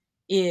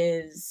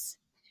is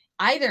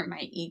either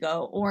my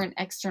ego or an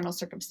external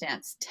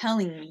circumstance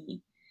telling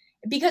me.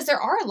 Because there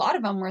are a lot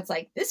of them where it's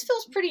like, this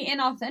feels pretty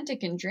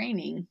inauthentic and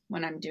draining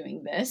when I'm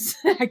doing this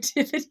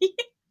activity.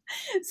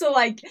 So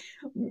like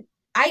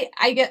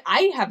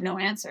I have no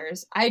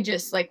answers. I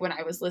just, like, when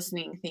I was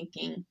listening,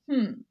 thinking,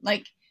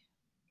 like,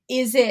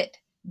 is it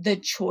the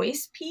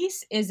choice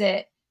piece? Is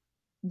it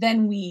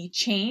then we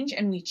change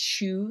and we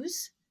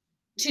choose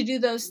to do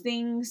those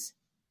things,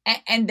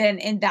 and then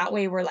in that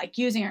way we're like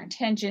using our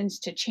intentions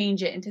to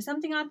change it into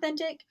something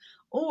authentic,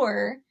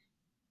 or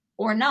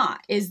not?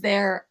 Is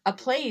there a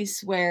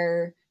place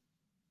where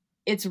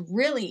it's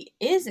really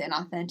is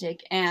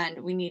inauthentic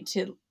and we need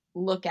to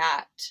look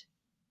at,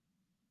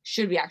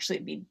 should we actually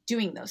be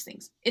doing those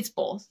things? It's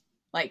both,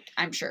 like,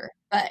 I'm sure,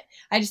 but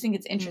I just think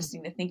it's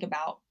interesting to think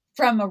about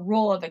from a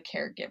role of a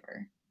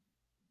caregiver.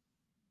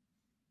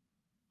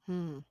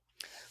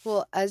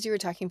 Well, as you were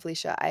talking,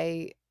 Felicia,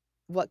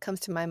 what comes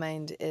to my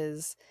mind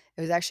is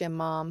it was actually a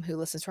mom who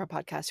listens to our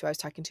podcast who I was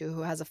talking to,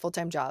 who has a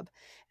full-time job,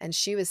 and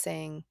she was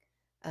saying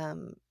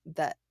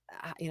that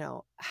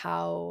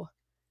how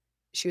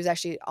she was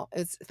actually,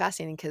 it's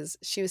fascinating because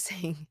she was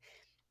saying,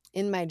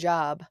 in my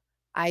job,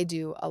 I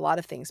do a lot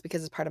of things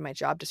because it's part of my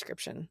job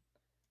description.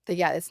 That,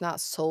 yeah, it's not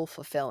soul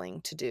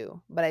fulfilling to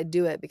do, but I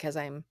do it because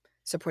I'm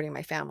supporting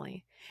my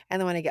family. And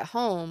then when I get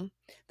home,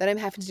 then I'm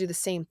having to do the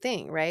same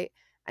thing, right?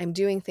 I'm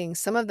doing things,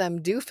 some of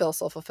them do feel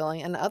soul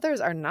fulfilling and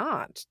others are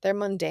not. They're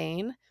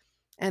mundane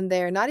and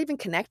they're not even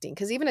connecting.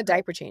 Because even a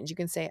diaper change, you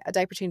can say a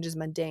diaper change is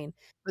mundane,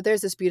 but there's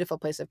this beautiful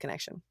place of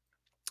connection.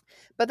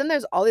 But then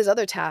there's all these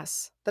other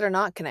tasks that are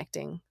not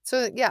connecting.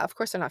 So yeah, of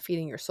course they're not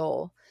feeding your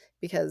soul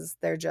because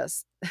they're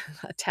just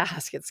a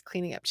task. It's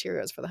cleaning up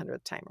Cheerios for the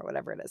 100th time or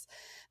whatever it is.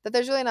 That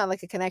there's really not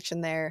like a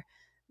connection there.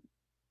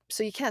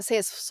 So you can't say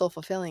it's soul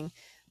fulfilling.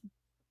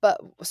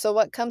 But so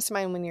what comes to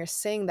mind when you're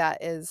saying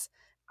that is,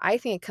 I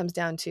think it comes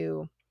down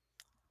to,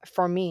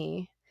 for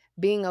me,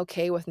 being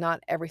okay with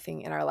not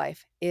everything in our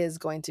life is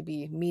going to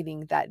be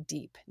meeting that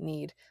deep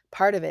need.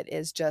 Part of it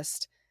is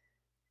just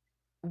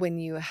when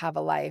you have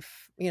a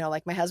life,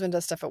 like my husband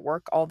does stuff at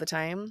work all the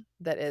time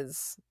that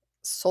is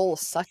soul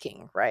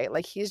sucking, right?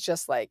 Like he's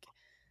just like,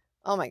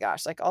 oh my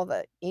gosh, like all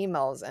the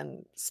emails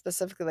and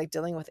specifically like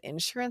dealing with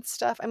insurance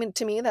stuff. I mean,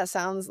 to me, that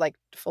sounds like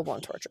full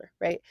blown torture,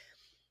 right?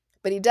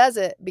 But he does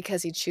it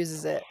because he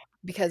chooses it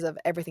because of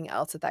everything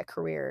else that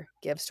career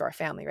gives to our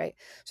family, right?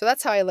 So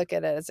that's how I look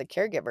at it as a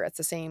caregiver. It's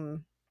the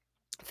same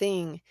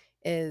thing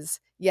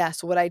is,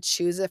 yes, would I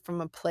choose it from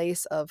a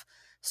place of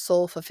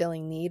soul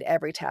fulfilling need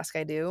every task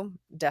I do?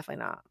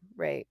 Definitely not,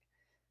 right?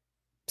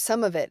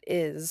 Some of it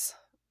is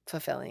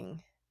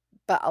fulfilling,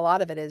 but a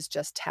lot of it is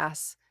just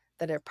tasks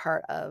that are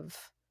part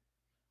of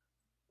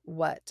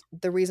what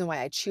the reason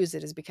why I choose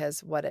it is because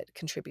what it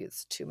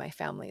contributes to my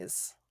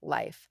family's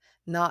life,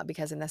 not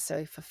because it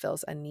necessarily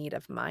fulfills a need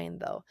of mine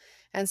though.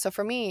 And so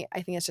for me,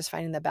 I think it's just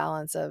finding the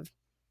balance of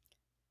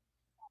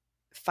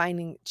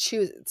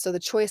so the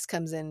choice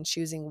comes in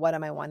choosing what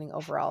am I wanting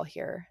overall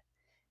here,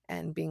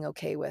 and being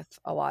okay with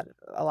a lot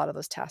of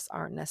those tasks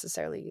aren't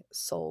necessarily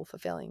soul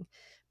fulfilling.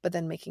 but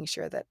then making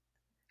sure that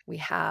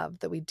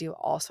we do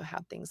also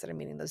have things that are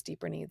meeting those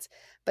deeper needs.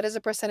 But as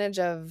a percentage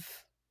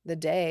of the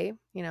day,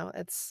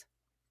 it's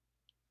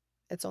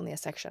only a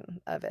section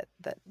of it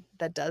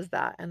that does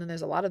that. And then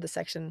there's a lot of the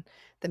section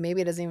that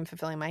maybe it isn't even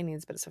fulfilling my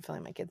needs, but it's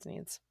fulfilling my kids'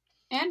 needs.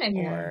 And I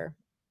think Or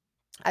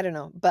I don't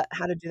know, but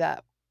how to do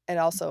that. And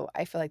also,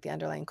 I feel like the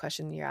underlying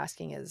question you're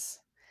asking is,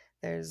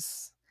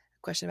 there's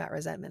a question about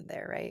resentment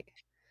there, right?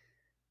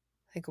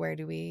 Like,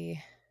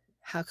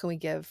 how can we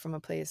give from a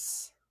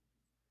place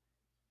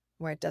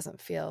where it doesn't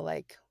feel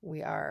like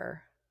we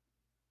are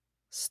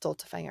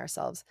stultifying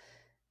ourselves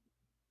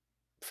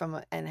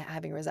and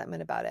having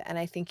resentment about it? And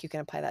I think you can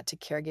apply that to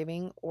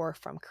caregiving or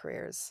from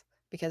careers,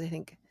 because I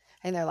think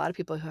there are a lot of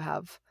people who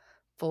have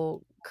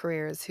full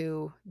careers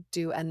who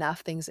do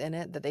enough things in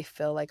it that they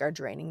feel like are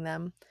draining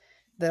them,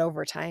 that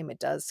over time it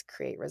does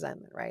create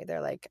resentment, right?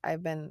 They're like,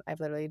 I've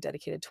literally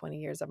dedicated 20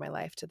 years of my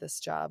life to this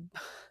job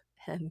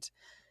and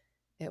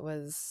it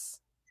was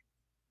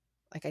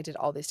like I did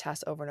all these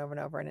tasks over and over and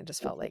over, and it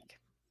just felt like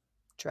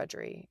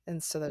drudgery.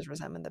 And so there's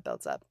resentment that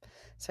builds up.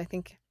 So I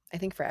think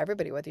for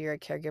everybody, whether you're a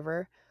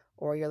caregiver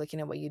or you're looking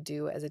at what you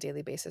do as a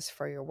daily basis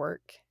for your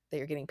work that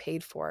you're getting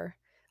paid for,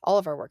 all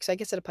of our work. So I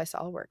guess it applies to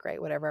all work,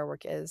 right? Whatever our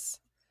work is,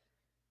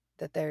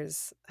 that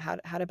there's how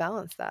to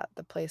balance that,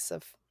 the place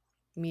of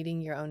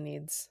meeting your own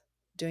needs,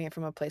 doing it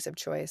from a place of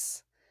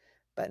choice,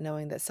 but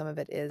knowing that some of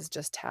it is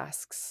just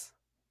tasks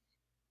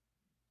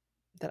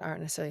that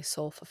aren't necessarily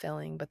soul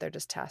fulfilling, but they're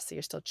just tasks that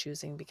you're still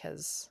choosing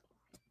because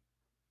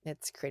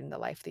it's creating the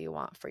life that you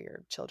want for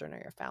your children or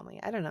your family.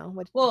 I don't know.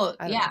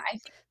 I don't know.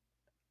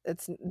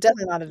 It's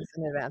definitely not a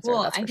definitive answer.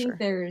 Well, That's for I think sure.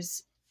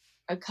 there's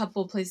a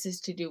couple places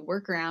to do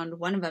workaround.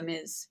 One of them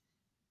is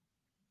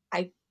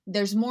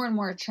there's more and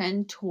more a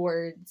trend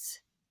towards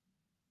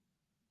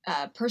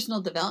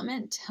personal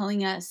development,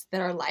 telling us that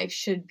our life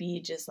should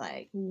be just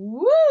like,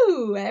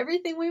 woo,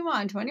 everything we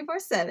want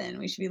 24/7.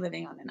 We should be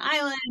living on an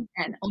island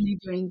and only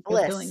doing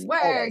fulfilling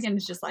work. Always. And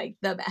it's just like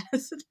the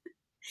best.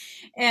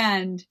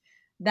 And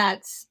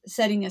that's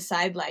setting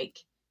aside like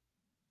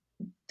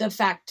the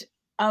fact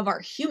of our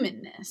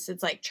humanness.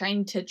 It's like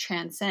trying to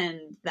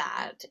transcend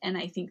that. And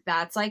I think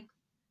that's like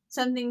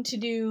something to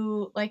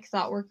do, like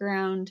thought work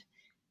around.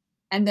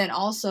 And then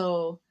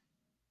also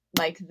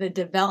like the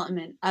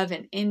development of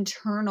an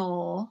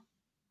internal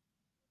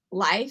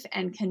life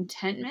and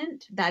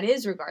contentment that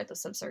is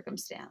regardless of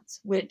circumstance,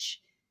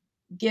 which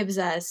gives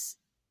us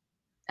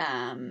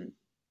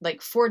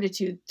like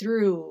fortitude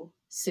through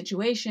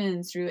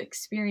situations, through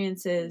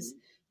experiences,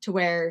 to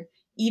where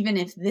even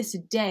if this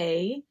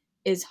day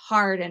is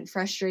hard and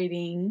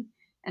frustrating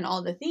and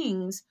all the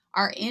things,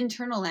 our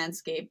internal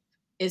landscape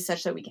is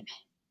such that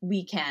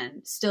we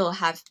can still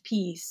have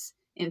peace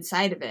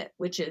inside of it,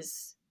 which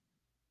is,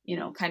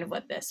 kind of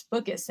what this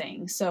book is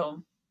saying.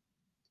 So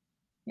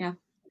yeah.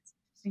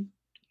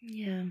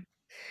 Yeah.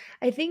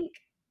 I think,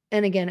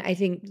 and again, I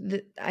think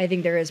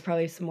there is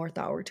probably some more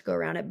thought work to go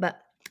around it, but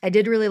I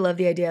did really love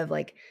the idea of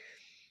like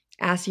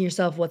asking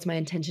yourself, what's my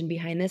intention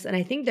behind this? And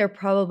I think there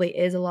probably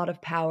is a lot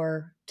of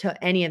power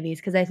to any of these,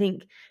 because I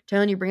think,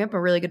 Taylor, you bring up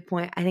a really good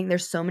point. I think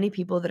there's so many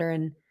people that are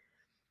in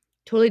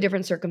totally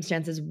different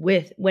circumstances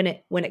with when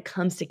it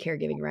comes to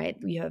caregiving, right?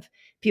 You have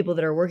people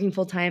that are working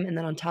full time, and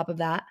then on top of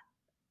that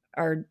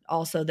are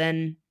also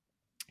then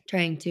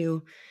trying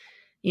to,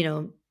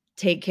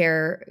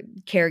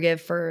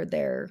 caregive for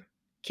their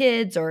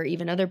kids or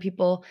even other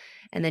people.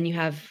 And then you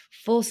have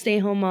full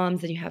stay-home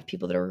moms, and you have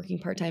people that are working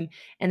part-time.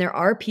 And there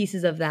are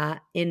pieces of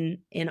that in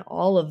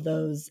all of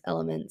those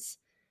elements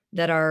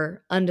that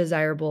are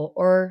undesirable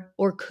or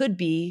could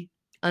be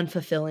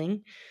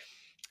unfulfilling.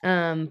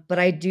 But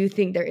I do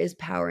think there is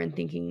power in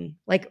thinking,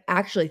 like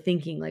actually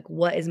thinking, like,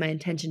 what is my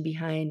intention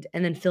behind,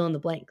 and then fill in the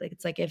blank. Like,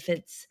 it's like if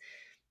it's,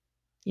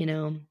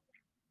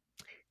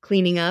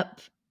 cleaning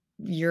up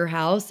your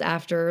house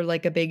after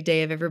like a big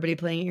day of everybody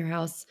playing at your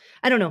house.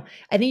 I don't know.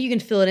 I think you can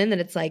fill it in that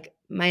it's like,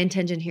 my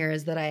intention here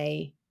is that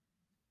I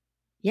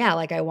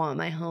want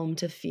my home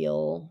to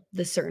feel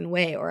this certain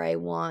way, or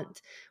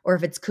or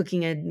if it's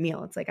cooking a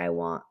meal, it's like, I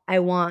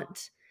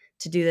want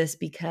to do this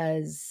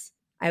because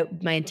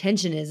my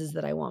intention is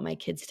that I want my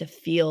kids to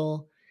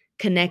feel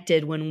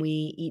connected when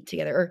we eat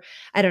together. Or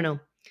I don't know.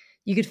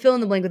 You could fill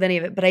in the blank with any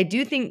of it, but I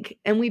do think,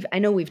 and I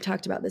know we've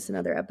talked about this in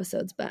other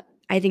episodes, but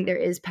I think there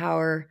is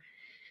power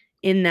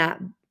in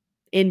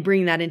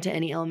bringing that into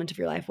any element of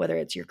your life, whether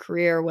it's your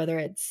career, whether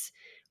it's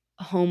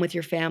home with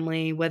your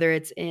family, whether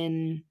it's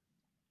in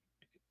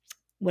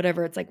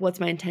whatever. It's like, what's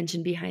my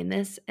intention behind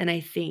this? And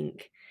I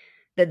think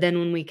that then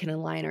when we can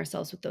align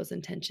ourselves with those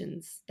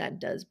intentions, that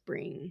does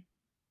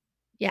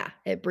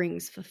it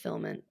brings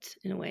fulfillment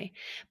in a way.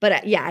 But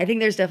I think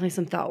there's definitely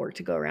some thought work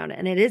to go around it.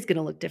 And it is going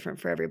to look different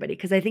for everybody.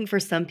 Because I think for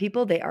some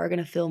people, they are going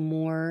to feel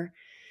more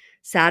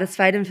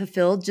satisfied and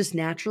fulfilled just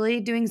naturally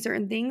doing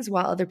certain things,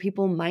 while other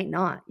people might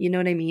not. You know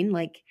what I mean?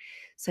 Like,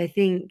 so I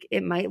think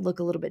it might look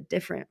a little bit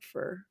different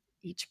for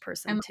each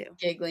person too. I'm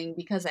giggling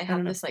because I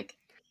have this like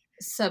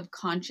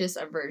subconscious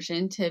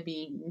aversion to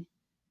being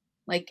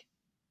like,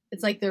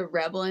 it's like the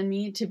rebel in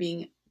me to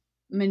being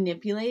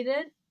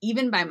manipulated.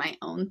 even by my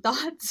own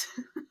thoughts.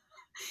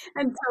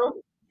 And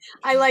so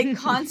I like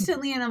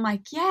constantly, and I'm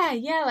like,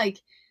 yeah, like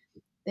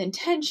the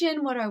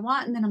intention, what do I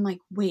want? And then I'm like,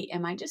 wait,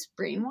 am I just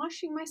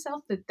brainwashing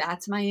myself that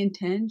that's my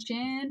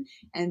intention?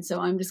 And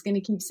so I'm just going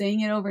to keep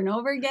saying it over and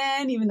over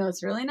again, even though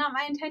it's really not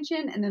my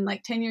intention. And then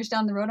like 10 years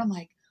down the road, I'm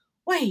like,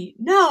 wait,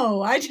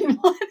 no, I didn't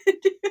want to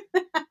do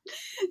that.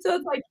 So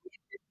it's like,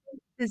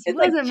 This it's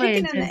like wasn't my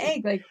chicken and the intention.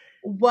 egg. Like,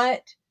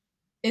 what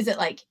is it,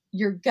 like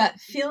your gut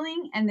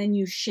feeling and then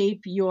you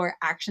shape your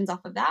actions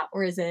off of that?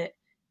 Or is it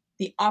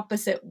the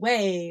opposite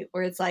way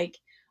where it's like,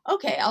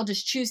 okay, I'll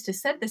just choose to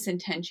set this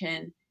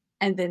intention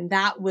and then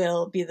that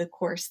will be the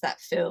course that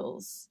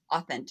feels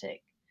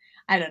authentic.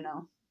 I don't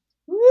know.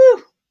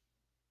 Woo!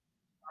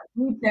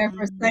 Deep there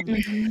for a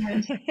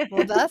second.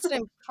 Well, that's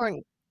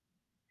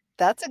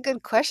a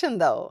good question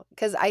though,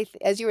 because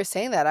as you were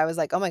saying that, I was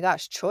like, oh my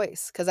gosh,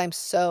 choice. Because I'm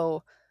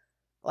so,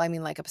 well, I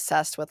mean, like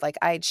obsessed with like,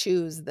 I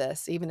choose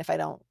this, even if I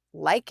don't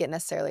like it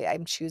necessarily,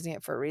 I'm choosing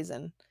it for a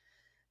reason.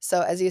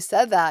 So as you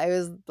said that, I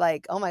was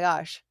like, oh my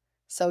gosh.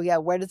 So yeah,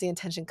 where does the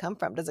intention come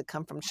from? Does it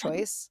come from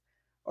choice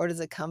or does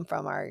it come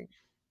from our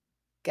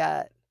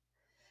gut?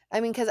 I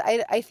mean, because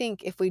I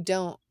think if we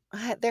don't,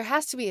 there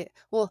has to be,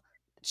 well,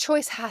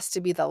 choice has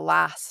to be the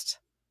last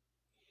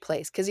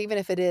place. Because even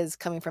if it is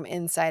coming from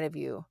inside of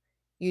you,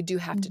 you do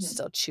have to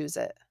still choose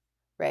it,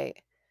 right?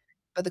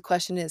 But the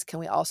question is, can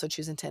we also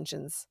choose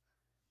intentions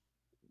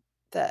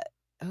that,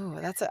 oh,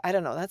 I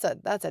don't know,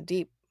 that's a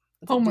deep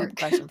Homework.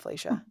 question,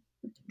 Felicia.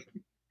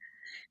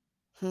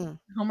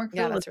 Homework for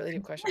Yeah, the that's a really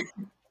deep question.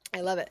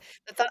 I love it.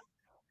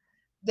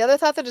 The other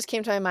thought that just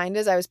came to my mind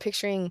is I was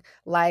picturing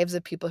lives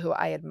of people who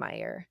I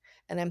admire.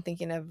 And I'm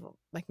thinking of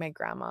like my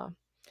grandma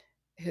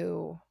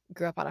who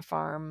grew up on a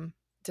farm,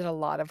 did a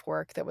lot of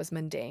work that was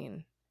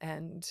mundane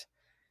and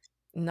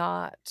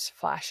not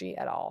flashy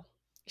at all.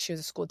 She was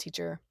a school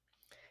teacher.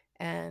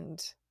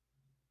 And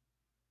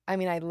I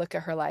mean, I look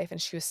at her life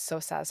and she was so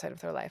satisfied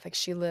with her life. Like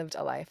she lived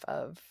a life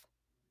of,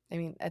 I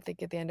mean, I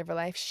think at the end of her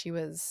life,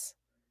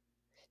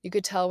 you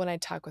could tell when I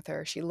talked with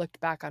her, she looked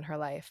back on her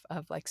life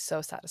of like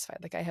so satisfied.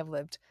 Like I have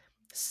lived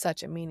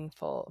such a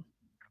meaningful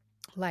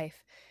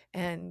life.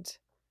 And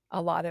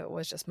a lot of it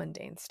was just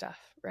mundane stuff,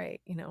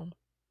 right? You know,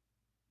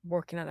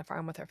 working on a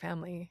farm with her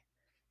family,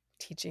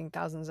 teaching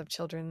thousands of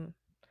children,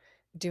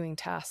 doing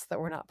tasks that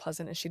were not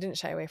pleasant. And she didn't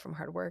shy away from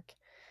hard work.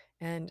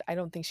 And I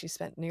don't think she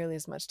spent nearly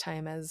as much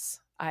time as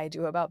I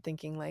do about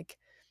thinking like,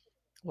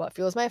 what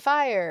fuels my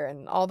fire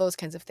and all those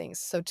kinds of things.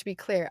 So to be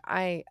clear,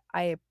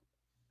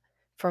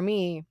 for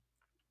me,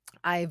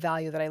 I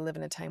value that I live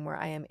in a time where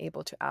I am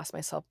able to ask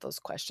myself those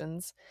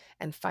questions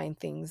and find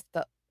things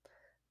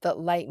that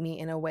light me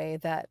in a way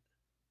that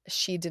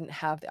she didn't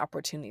have the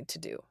opportunity to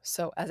do.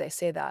 So as I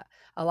say that,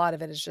 a lot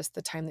of it is just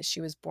the time that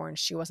she was born,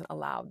 she wasn't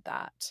allowed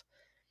that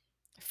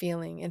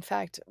feeling. In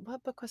fact,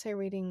 what book was I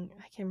reading?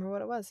 I can't remember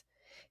what it was.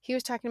 He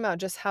was talking about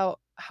just how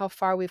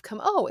far we've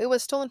come. Oh, it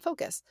was Stolen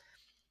Focus,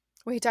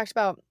 where he talked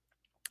about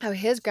how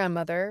his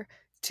grandmother,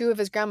 two of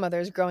his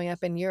grandmothers growing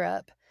up in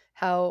Europe,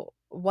 how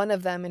one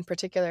of them in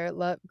particular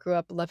grew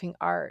up loving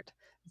art,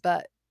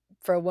 but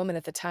for a woman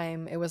at the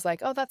time, it was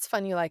like, oh, that's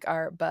fun, you like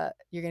art, but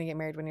you're going to get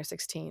married when you're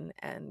 16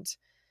 and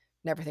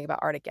never think about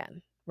art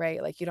again,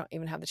 right? Like you don't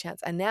even have the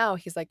chance. And now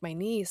he's like, my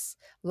niece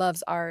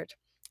loves art.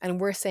 And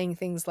we're saying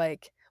things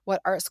like,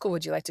 what art school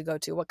would you like to go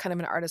to? What kind of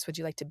an artist would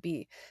you like to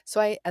be?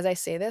 So as I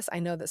say this, I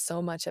know that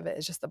so much of it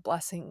is just the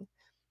blessing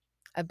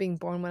of being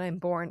born when I'm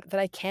born, that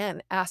I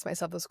can ask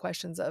myself those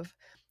questions of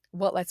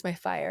what lights my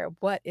fire?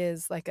 What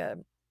is like a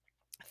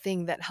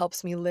thing that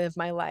helps me live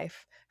my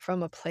life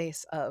from a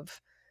place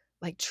of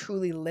like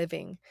truly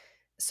living?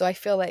 So I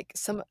feel like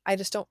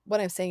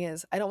what I'm saying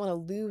is I don't want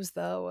to lose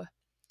though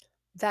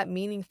that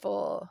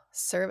meaningful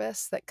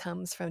service that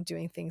comes from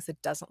doing things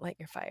that doesn't light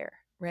your fire,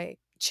 right?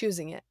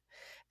 Choosing it.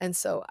 And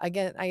so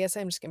again, I guess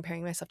I'm just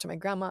comparing myself to my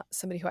grandma,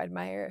 somebody who I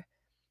admire,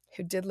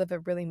 who did live a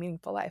really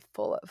meaningful life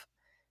full of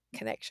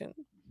connection.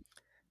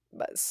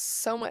 But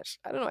so much,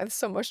 I don't know, it's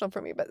so emotional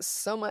for me, but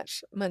so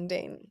much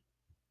mundane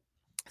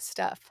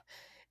stuff.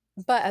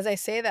 But as I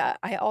say that,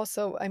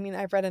 I mean,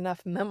 I've read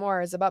enough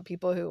memoirs about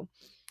people who,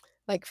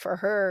 like for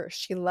her,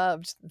 she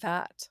loved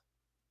that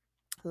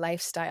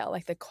lifestyle,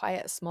 like the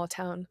quiet small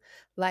town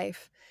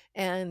life.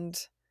 And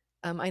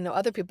I know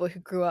other people who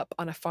grew up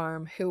on a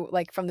farm who,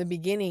 like, from the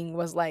beginning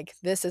was like,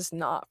 this is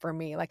not for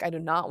me. Like, I do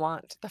not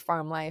want the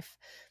farm life.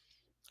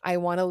 I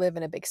want to live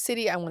in a big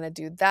city. I want to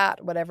do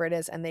that, whatever it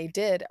is. And they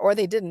did, or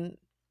they didn't.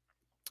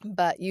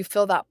 But you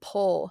feel that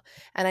pull.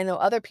 And I know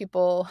other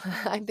people,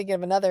 I'm thinking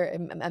of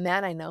a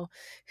man I know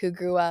who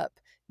grew up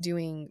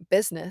doing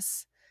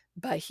business,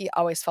 but he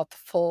always felt the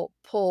full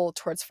pull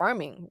towards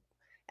farming.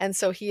 And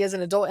so he is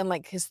an adult in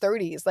like his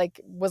 30s, like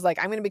was like,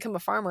 I'm going to become a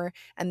farmer.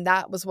 And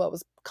that was what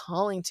was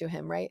calling to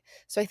him, right?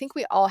 So I think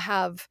we all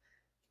have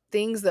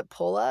things that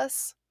pull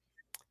us.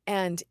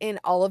 And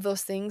in all of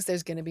those things,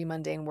 there's going to be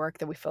mundane work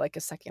that we feel like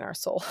is sucking our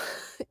soul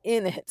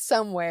in it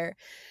somewhere.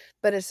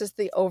 But it's just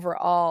the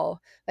overall,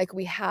 like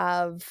we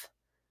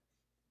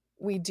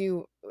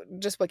do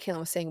just what Kaylin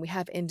was saying, we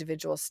have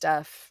individual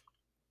stuff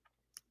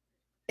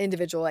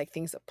individual like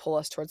things that pull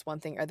us towards one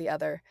thing or the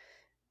other,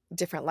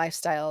 different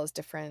lifestyles,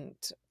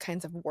 different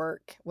kinds of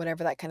work,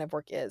 whatever that kind of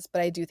work is.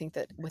 But I do think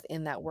that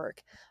within that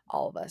work,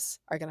 all of us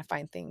are going to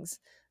find things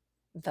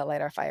that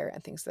light our fire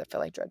and things that feel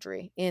like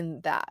drudgery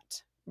in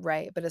that,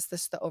 right? But it's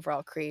this the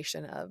overall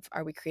creation of,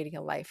 are we creating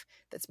a life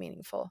that's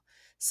meaningful?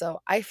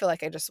 So I feel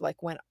like I just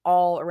like went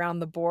all around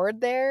the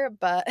board there,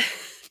 but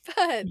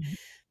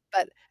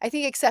but I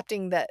think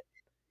accepting that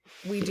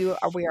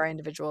we are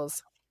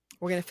individuals,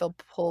 we're going to feel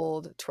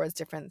pulled towards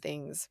different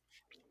things.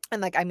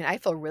 And like, I mean, I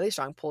feel really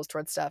strong pulls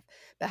towards stuff,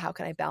 but how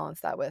can I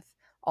balance that with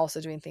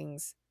also doing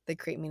things that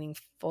create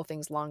meaningful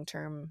things long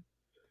term,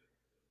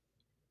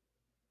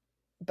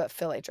 but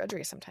feel like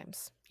drudgery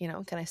sometimes? You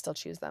know, can I still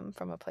choose them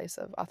from a place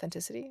of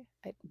authenticity?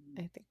 I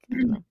think, I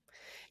don't know.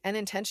 And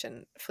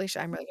intention.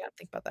 Felicia, I'm really going to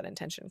think about that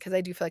intention, because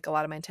I do feel like a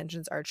lot of my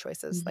intentions are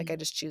choices. Like I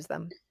just choose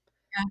them.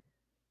 Yeah.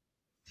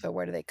 But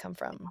where do they come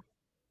from?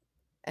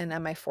 And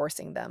am I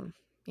forcing them?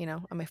 You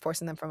know, am I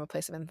forcing them from a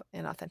place of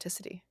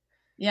inauthenticity?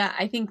 Yeah,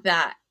 I think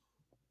that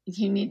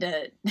you need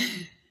to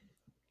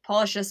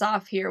polish us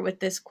off here with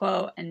this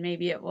quote, and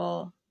maybe it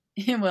will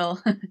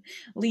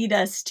lead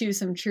us to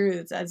some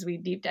truths as we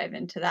deep dive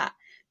into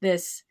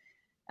this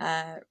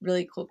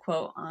really cool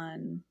quote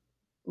on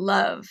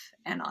love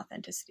and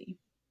authenticity.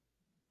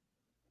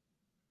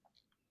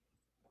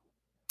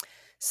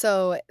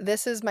 So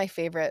this is my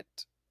favorite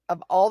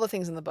of all the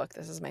things in the book.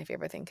 This is my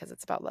favorite thing because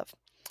it's about love.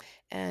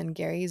 And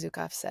Gary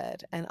Zukav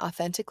said, an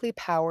authentically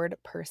powered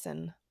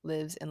person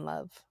lives in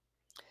love.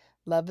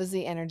 Love is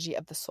the energy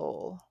of the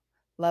soul.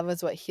 Love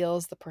is what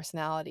heals the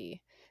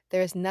personality.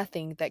 There is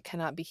nothing that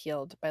cannot be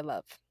healed by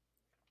love.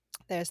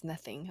 There is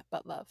nothing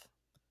but love.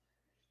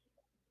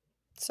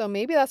 So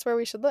maybe that's where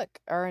we should look.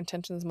 Our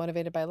intentions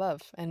motivated by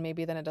love. And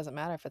maybe then it doesn't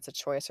matter if it's a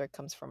choice or it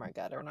comes from our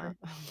gut or not.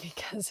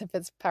 Because if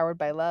it's powered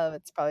by love,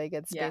 it's probably a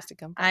good space to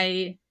come from.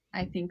 I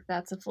think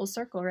that's a full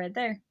circle right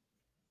there.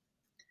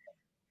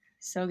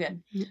 So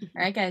good. All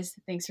right, guys.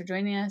 Thanks for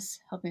joining us,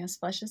 helping us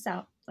flesh this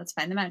out. Let's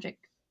find the magic.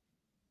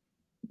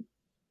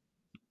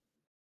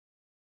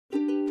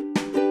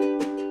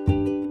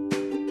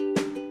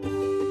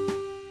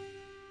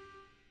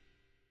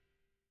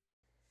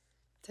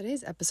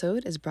 Today's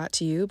episode is brought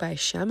to you by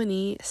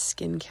Chamonix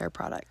skincare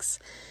products.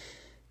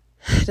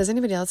 Does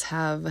anybody else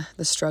have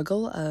the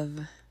struggle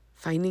of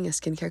finding a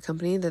skincare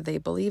company that they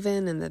believe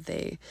in and that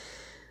they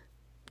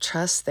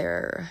trust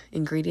their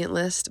ingredient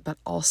list, but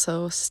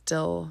also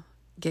still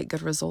get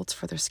good results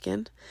for their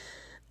skin?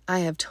 I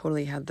have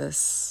totally had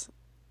this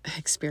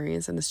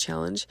experience and this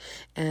challenge,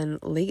 and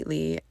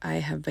lately I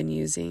have been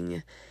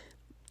using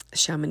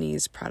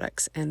Chamonix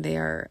products, and they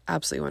are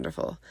absolutely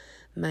wonderful.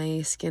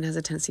 My skin has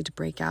a tendency to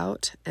break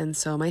out, and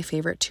so my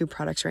favorite 2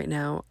 products right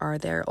now are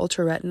their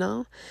Ultra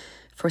Retinol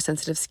for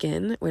sensitive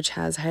skin, which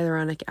has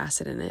hyaluronic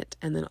acid in it,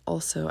 and then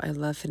also I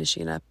love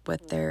finishing it up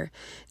with their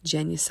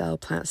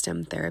Genucell Plant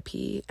Stem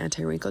Therapy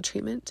Anti-Wrinkle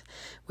Treatment,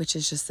 which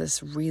is just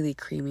this really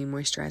creamy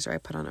moisturizer I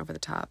put on over the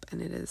top,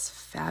 and it is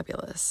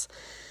fabulous.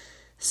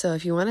 So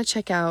if you want to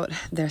check out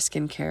their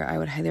skincare, I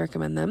would highly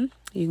recommend them.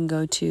 You can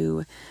go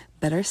to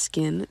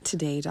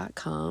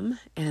betterskintoday.com,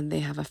 and they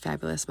have a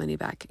fabulous money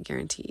back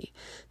guarantee.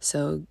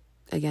 So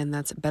again,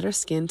 that's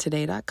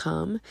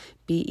betterskintoday.com,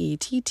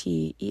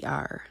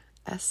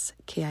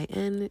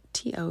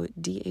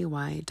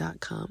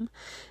 betterskintoday.com,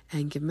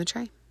 and give them a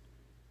try.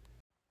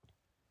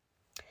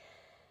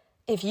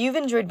 If you've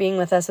enjoyed being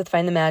with us with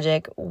Find the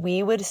Magic,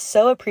 we would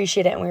so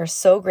appreciate it, and we are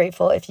so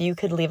grateful if you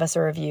could leave us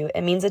a review.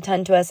 It means a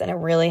ton to us, and it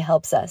really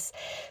helps us.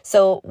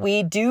 So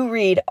we do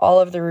read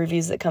all of the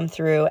reviews that come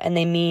through, and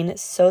they mean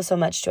so, so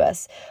much to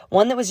us.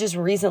 One that was just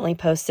recently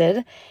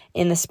posted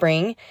in the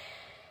spring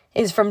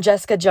is from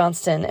Jessica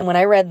Johnston, and when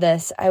I read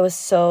this, I was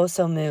so,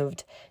 so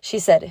moved. She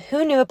said,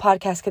 "Who knew a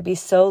podcast could be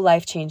so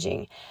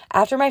life-changing?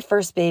 After my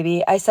first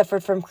baby, I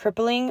suffered from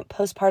crippling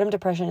postpartum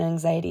depression and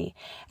anxiety.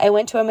 I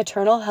went to a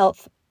mental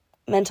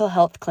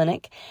health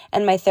clinic,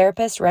 and my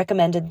therapist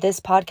recommended this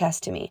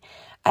podcast to me.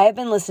 I have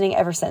been listening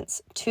ever since.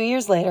 2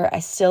 years later, I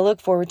still look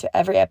forward to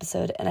every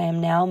episode, and I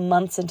am now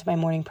months into my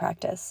morning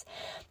practice.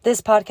 This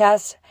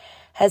podcast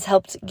has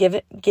helped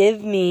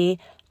give me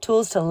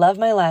tools to love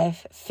my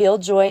life, feel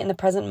joy in the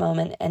present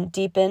moment, and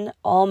deepen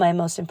all my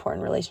most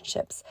important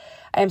relationships.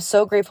 I am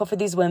so grateful for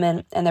these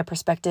women and their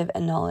perspective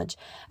and knowledge.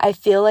 I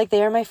feel like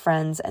they are my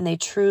friends, and they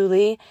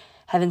truly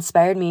have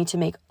inspired me to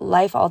make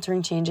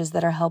life-altering changes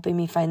that are helping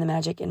me find the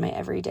magic in my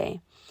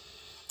everyday."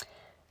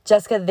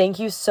 Jessica, thank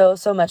you so,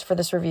 so much for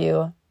this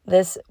review.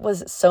 This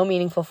was so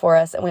meaningful for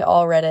us, and we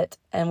all read it,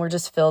 and we're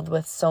just filled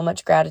with so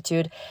much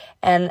gratitude.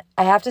 And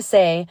I have to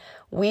say,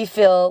 we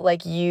feel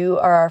like you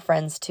are our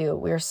friends too.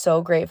 We are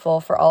so grateful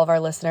for all of our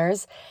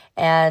listeners.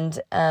 And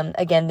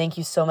again, thank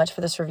you so much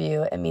for this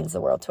review. It means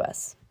the world to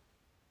us.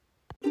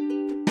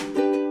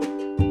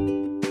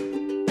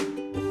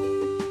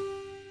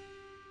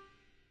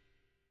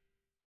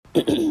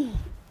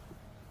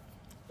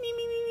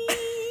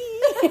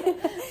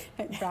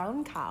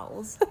 Brown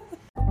cows.